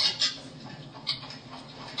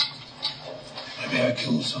 Maybe I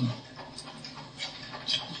killed someone.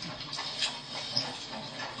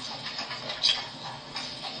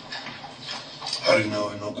 How do you know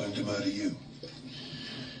I'm not going to murder you?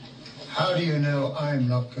 How do you know I'm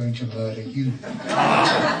not going to murder you?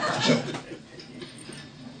 Joke.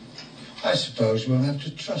 I suppose we'll have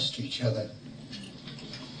to trust each other.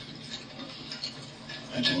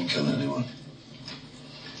 I didn't kill anyone.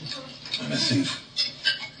 I'm a thief.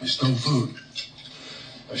 I stole food.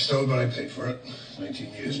 I stole, but I paid for it.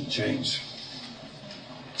 19 years in chains.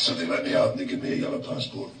 So they let me out and they give me a yellow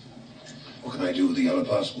passport. What can I do with a yellow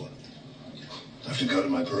passport? I have to go to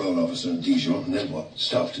my parole officer in Dijon, and then what?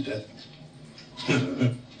 Starve to death?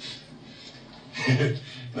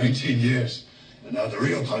 19 years. And now the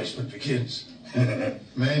real punishment begins.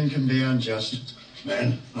 Men can be unjust.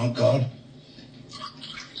 Men, not God.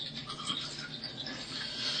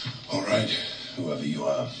 All right, whoever you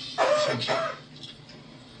are, thank you.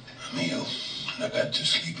 A meal and a bed to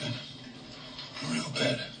sleep in. A real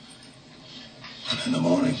bed. And in the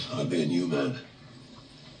morning, I'll be a new man.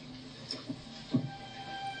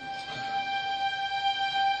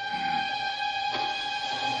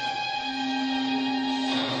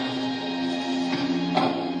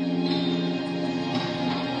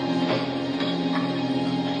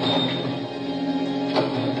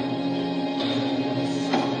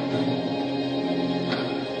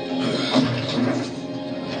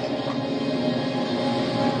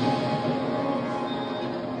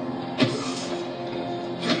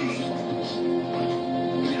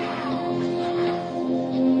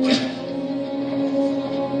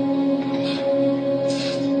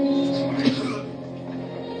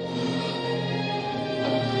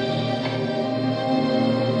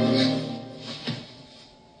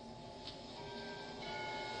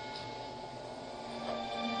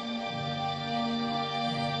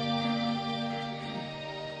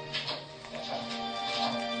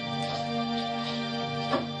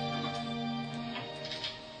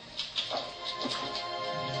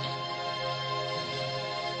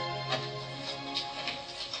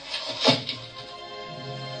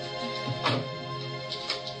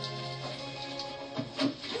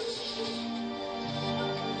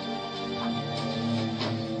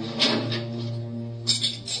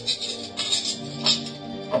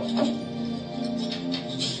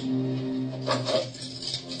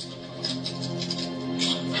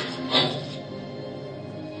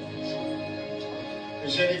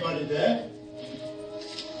 Is anybody there?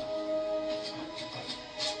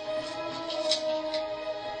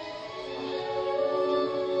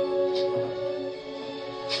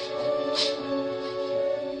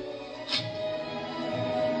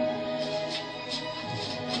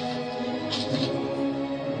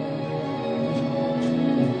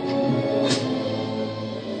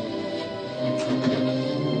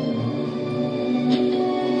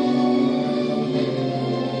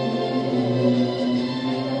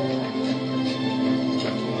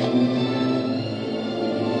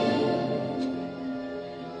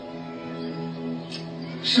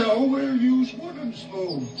 So we'll use wooden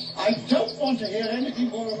spoons. I don't want to hear anything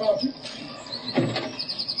more about it.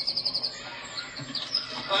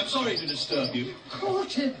 I'm sorry to disturb you,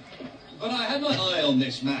 Caught him. but I had my eye on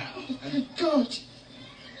this man. God.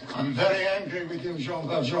 I'm very angry with you, Jean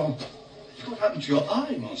Valjean. What happened to your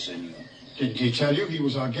eye, Monseigneur? Didn't he tell you he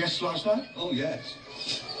was our guest last night? Oh, yes.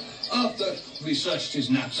 After we searched his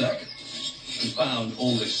knapsack and found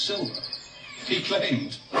all this silver, he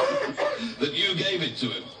claimed that you gave it to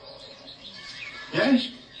him. Yes?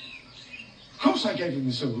 Of course I gave him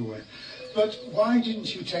the silverware. But why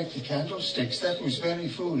didn't you take the candlesticks? That was very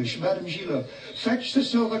foolish. Madame Gillot, fetch the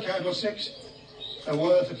silver candlesticks. They're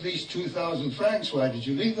worth at least 2,000 francs. Why did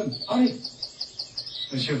you leave them? Hurry.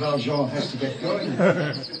 Monsieur Valjean has to get going.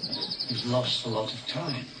 He's lost a lot of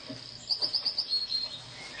time.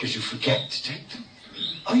 Did you forget to take them?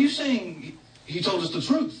 Are you saying he told us the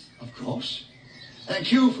truth? Of course.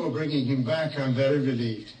 Thank you for bringing him back. I'm very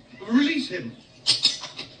relieved. Release him.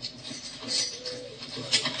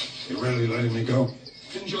 You're really letting me go?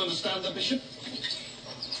 Didn't you understand that, Bishop?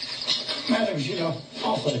 Madame Gillot,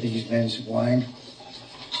 offer these men some wine.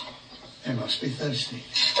 They must be thirsty.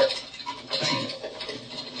 Thank you.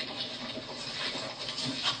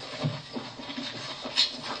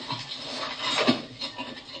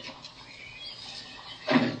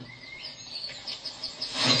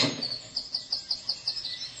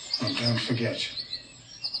 And don't forget.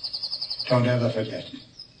 Don't ever forget.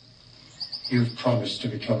 You've promised to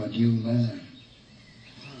become a new man.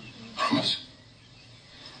 Promise?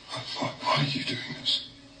 Why are you doing this?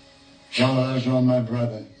 Jean Valjean, my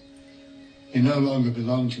brother, you no longer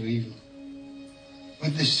belong to evil.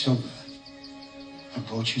 With this silver, I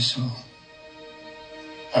bought your soul.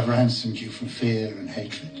 I've ransomed you from fear and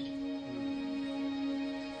hatred.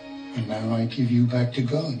 And now I give you back to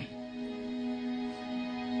God.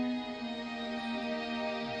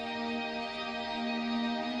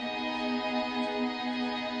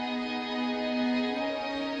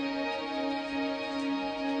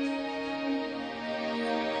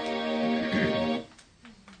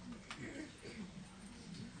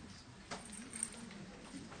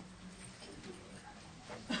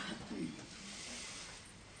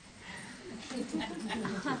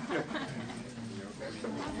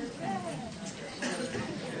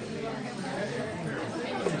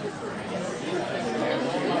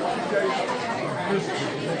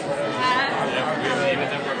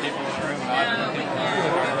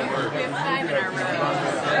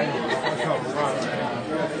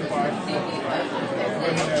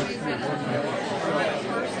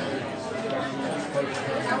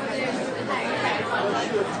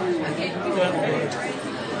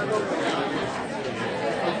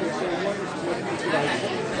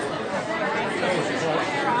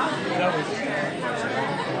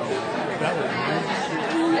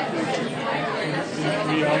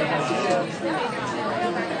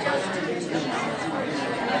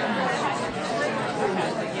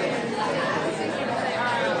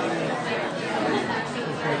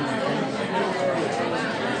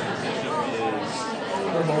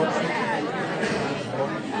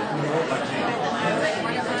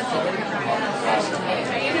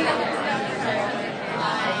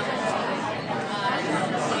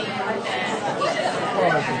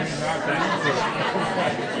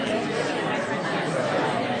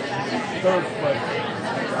 Third place.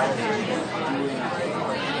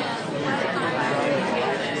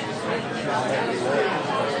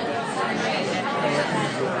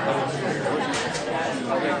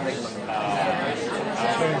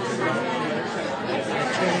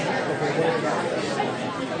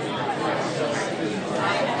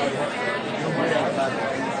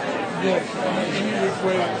 Yes, any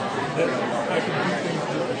way that I can do things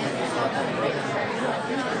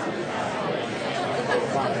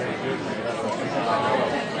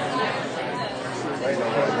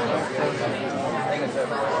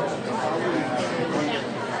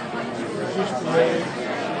just the way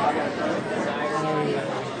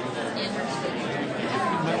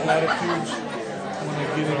my attitudes when I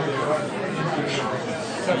get into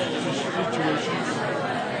tough situations.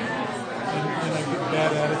 And I get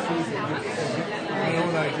bad attitudes, I get my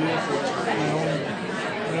own ideas,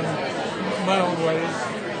 my own ways,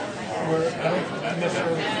 where I don't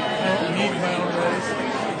necessarily need my own ways.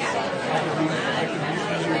 I can be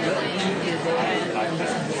easier going and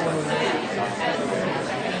listen to someone else.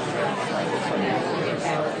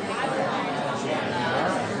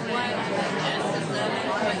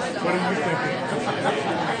 What are you thinking?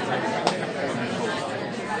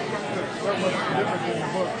 That was different in the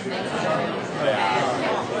book.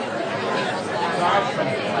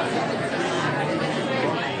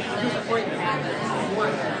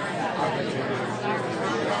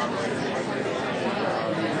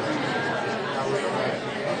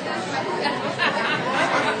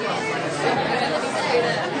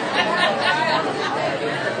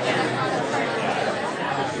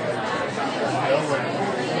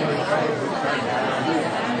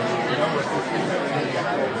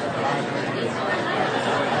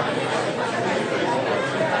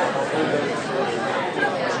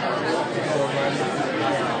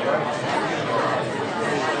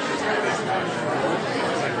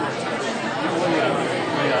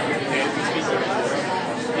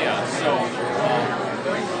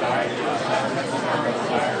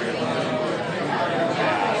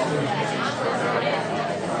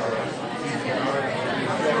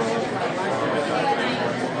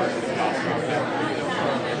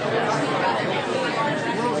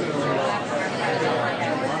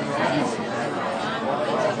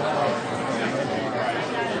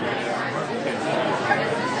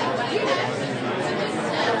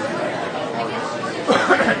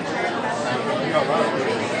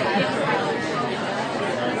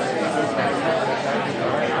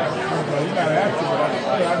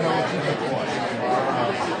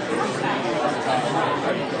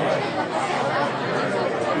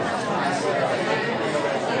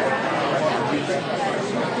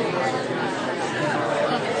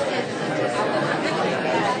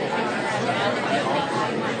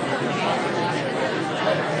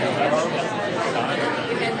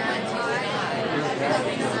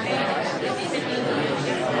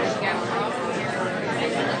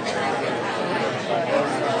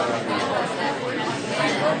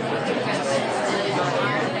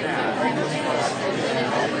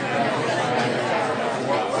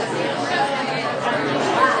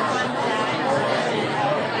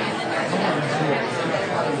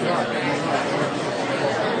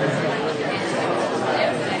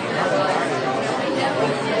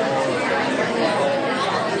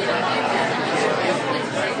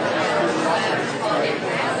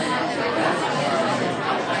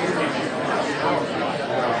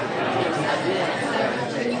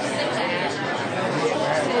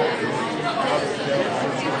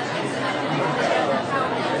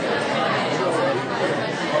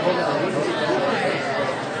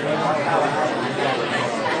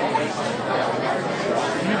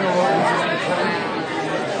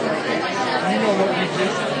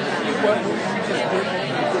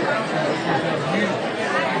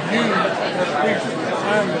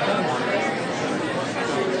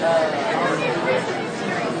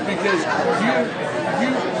 Because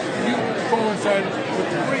you coincide with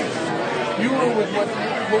the priest. You went with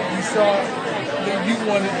what you saw that you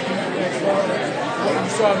wanted to do as far as what you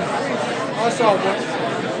saw in the priest. I saw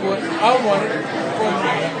what I wanted from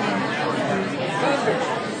the convicts.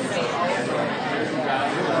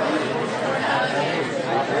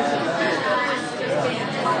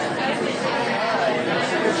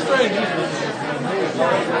 It's strange, isn't it?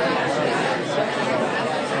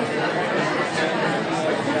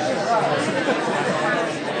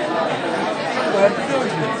 Glad to know you.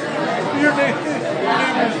 Your name is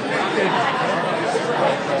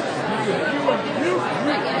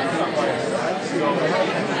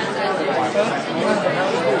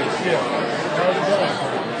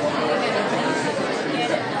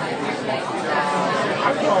I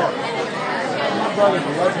thought my brother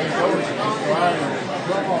was letting me go to the line and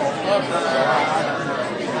come all up.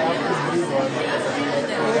 I couldn't do one.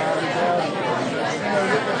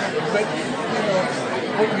 But,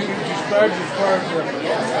 what you described as far as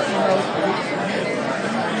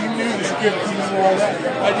you knew the script, you knew all that.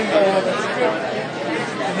 I didn't know all that script.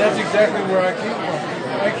 And that's exactly where I came from.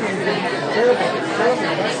 I came from terrible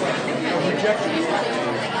message of rejection.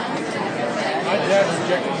 My dad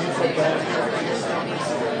rejected me so bad.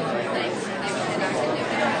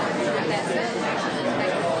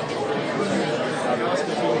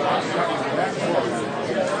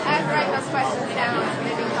 After I write those questions down,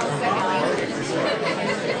 maybe come second week.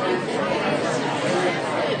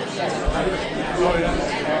 Oh, yeah.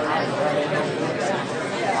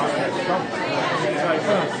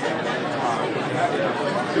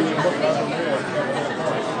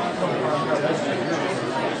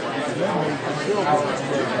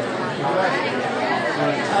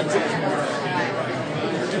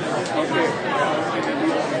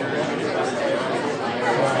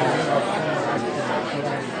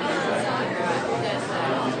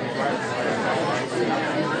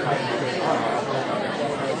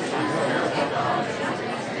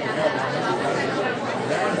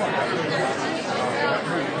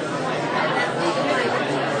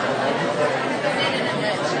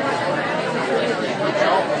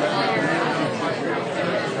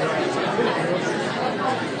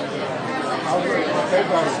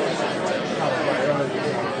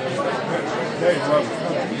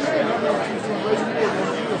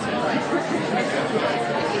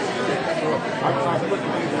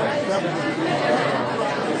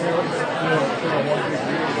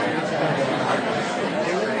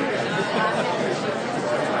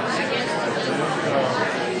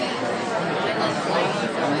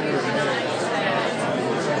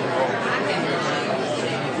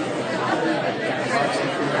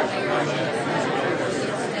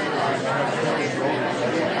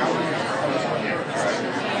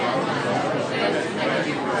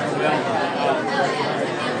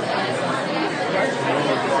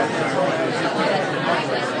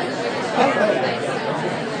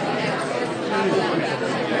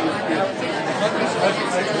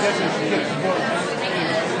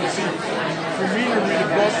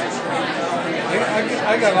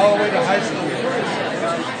 I got all the way to high school and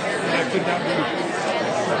I could not read.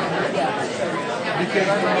 Because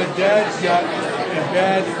my dad's got a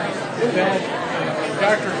bad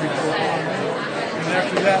doctor's report on me. And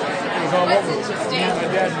after that, it was all over. Me and my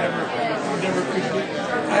dad never could get.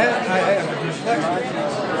 I had a dyslexia.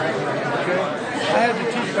 Okay? I had to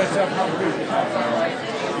teach myself how to read.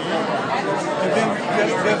 And then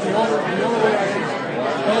the only way I could,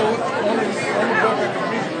 the only book I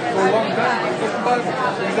could read for a long time was the Bible.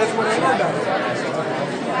 Because that's what I learned out of it.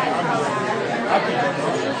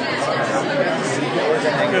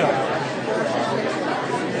 No.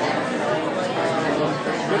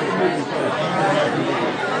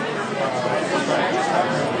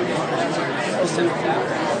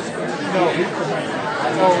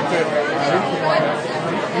 Oh, okay.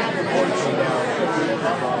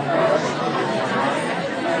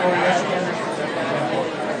 Oh, yes.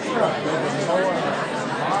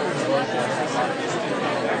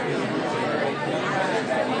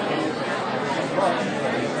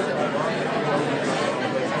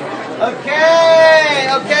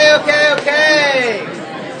 Okay.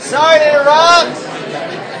 Sorry to interrupt.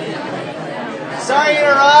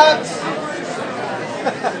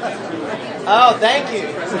 Oh, thank you.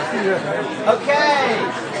 Okay.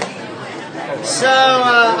 So,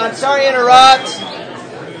 I'm sorry to interrupt.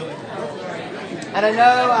 And I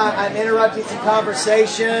know I'm interrupting some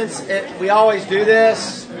conversations. We always do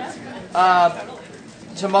this.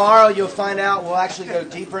 Tomorrow you'll find out we'll actually go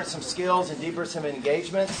deeper in some skills and deeper in some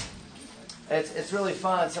engagements. It's really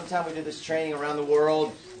fun. Sometimes we do this training around the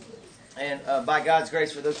world. And by God's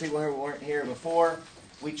grace, for those people who weren't here before,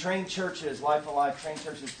 we train churches, Life Alive, train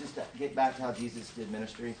churches just to get back to how Jesus did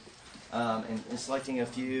ministry. And selecting a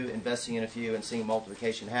few, investing in a few, and seeing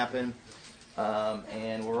multiplication happen.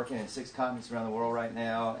 And we're working in 6 continents around the world right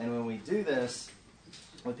now. And when we do this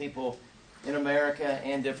with people in America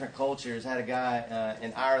and different cultures, I had a guy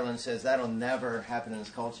in Ireland says that'll never happen in this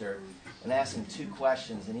culture. And I asked him 2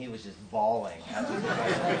 questions, and he was just bawling.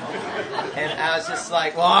 And I was just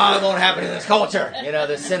like, well, it won't happen in this culture. You know,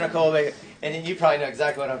 the cynical. And then you probably know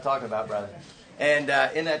exactly what I'm talking about, brother. And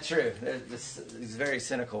isn't that true? These very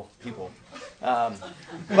cynical people.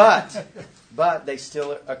 But they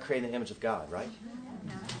still are creating the image of God, right?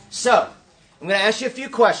 So, I'm going to ask you a few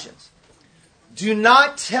questions. Do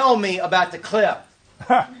not tell me about the clip.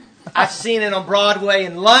 I've seen it on Broadway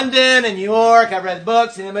in London and New York. I've read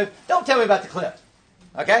books and the movie. Don't tell me about the clip.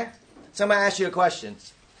 Okay? So I'm going to ask you a question.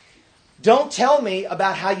 Don't tell me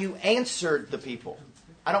about how you answered the people.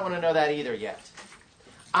 I don't want to know that either yet.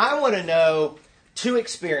 I want to know 2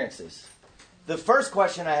 experiences. The first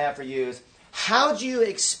question I have for you is, how do you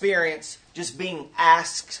experience just being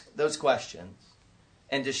asked those questions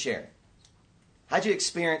and just sharing? How do you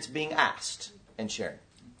experience being asked and sharing?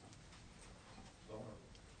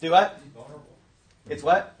 Do what? Vulnerable. It's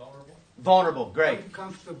what? Vulnerable. Vulnerable. Great.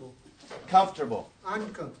 Uncomfortable. Comfortable.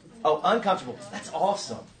 Uncomfortable. Oh, uncomfortable. That's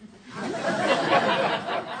awesome.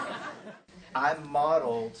 I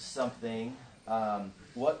modeled something,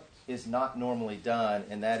 what is not normally done,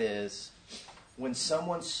 and that is when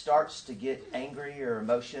someone starts to get angry or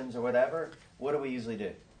emotions or whatever, what do we usually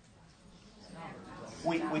do?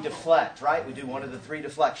 We deflect, right? We do one of the 3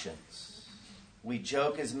 deflections. We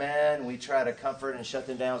joke as men, we try to comfort and shut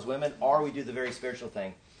them down as women, or we do the very spiritual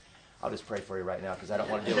thing. I'll just pray for you right now because I don't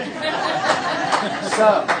want to deal with you.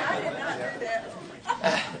 So,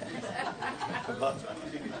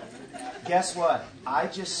 guess what? I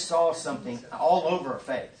just saw something all over her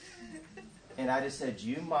face. And I just said, do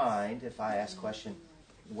you mind if I ask a question,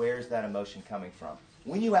 where's that emotion coming from?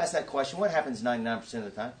 When you ask that question, what happens 99% of the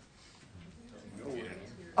time?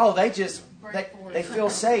 Oh, they feel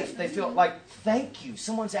safe. They feel like, thank you.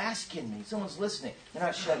 Someone's asking me. Someone's listening. They're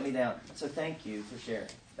not shutting me down. So thank you for sharing.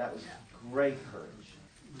 That was great courage.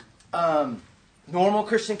 Normal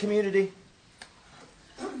Christian community.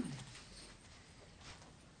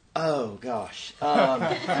 Oh, gosh.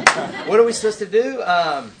 What are we supposed to do?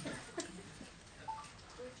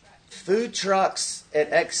 Food trucks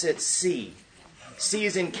at exit C. C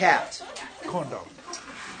is in cat. Condo.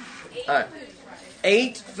 All right.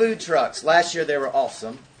 8 food trucks. Last year they were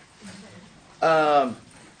awesome.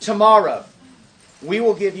 Tomorrow, we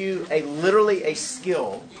will give you literally a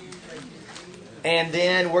skill. And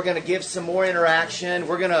then we're going to give some more interaction.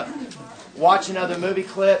 We're going to watch another movie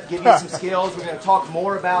clip, give you some skills. We're going to talk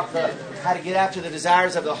more about how to get after the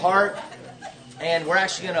desires of the heart. And we're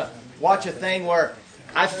actually going to watch a thing where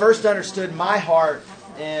I first understood my heart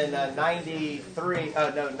in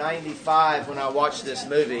 95 when I watched this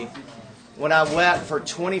movie. When I wept for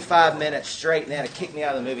 25 minutes straight and they had to kick me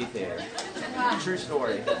out of the movie theater. True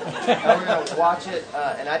story. And we're going to watch it,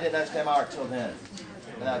 and I didn't understand my heart till then.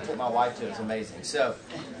 And I took my wife to it. It was amazing. So,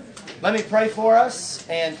 let me pray for us,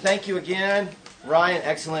 and thank you again. Ryan,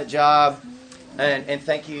 excellent job. And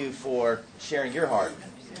thank you for sharing your heart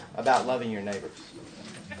about loving your neighbors.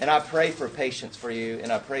 And I pray for patience for you,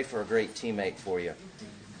 and I pray for a great teammate for you.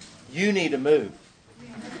 You need to move.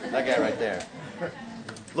 That guy right there.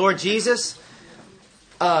 Lord Jesus,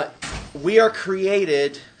 we are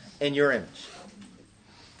created in your image.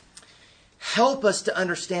 Help us to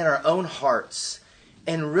understand our own hearts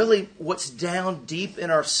and really what's down deep in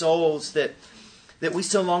our souls that we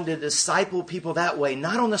so long to disciple people that way,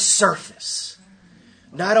 not on the surface,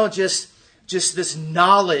 not on just this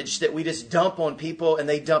knowledge that we just dump on people and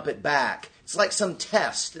they dump it back. It's like some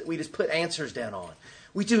test that we just put answers down on.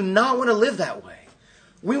 We do not want to live that way.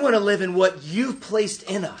 We want to live in what you've placed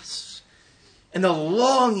in us and the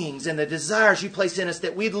longings and the desires you placed in us,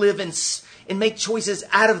 that we'd live in and make choices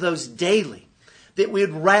out of those daily, that we'd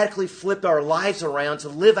radically flip our lives around to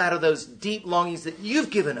live out of those deep longings that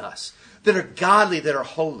you've given us, that are godly, that are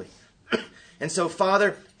holy. And so,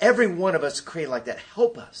 Father, every one of us created like that.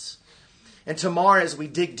 Help us. And tomorrow, as we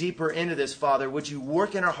dig deeper into this, Father, would you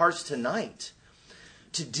work in our hearts tonight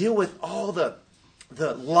to deal with all the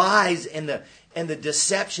lies and the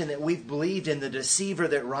deception that we've believed in, the deceiver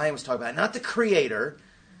that Ryan was talking about. Not the creator.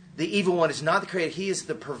 The evil one is not the creator. He is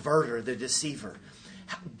the perverter, the deceiver.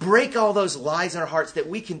 Break all those lies in our hearts that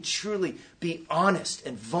we can truly be honest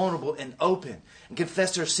and vulnerable and open and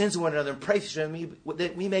confess our sins to one another and pray for them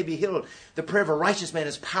that we may be healed. The prayer of a righteous man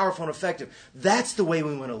is powerful and effective. That's the way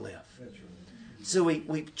we want to live. So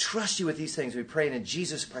we trust you with these things. We pray in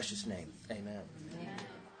Jesus' precious name. Amen.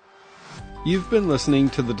 You've been listening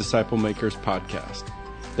to the Disciple Makers podcast.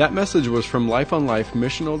 That message was from Life on Life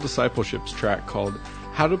Missional Discipleship's track called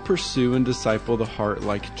How to Pursue and Disciple the Heart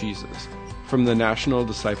Like Jesus from the National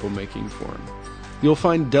Disciple Making Forum. You'll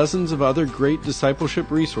find dozens of other great discipleship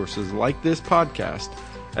resources like this podcast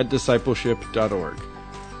at discipleship.org.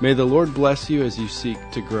 May the Lord bless you as you seek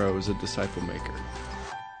to grow as a disciple maker.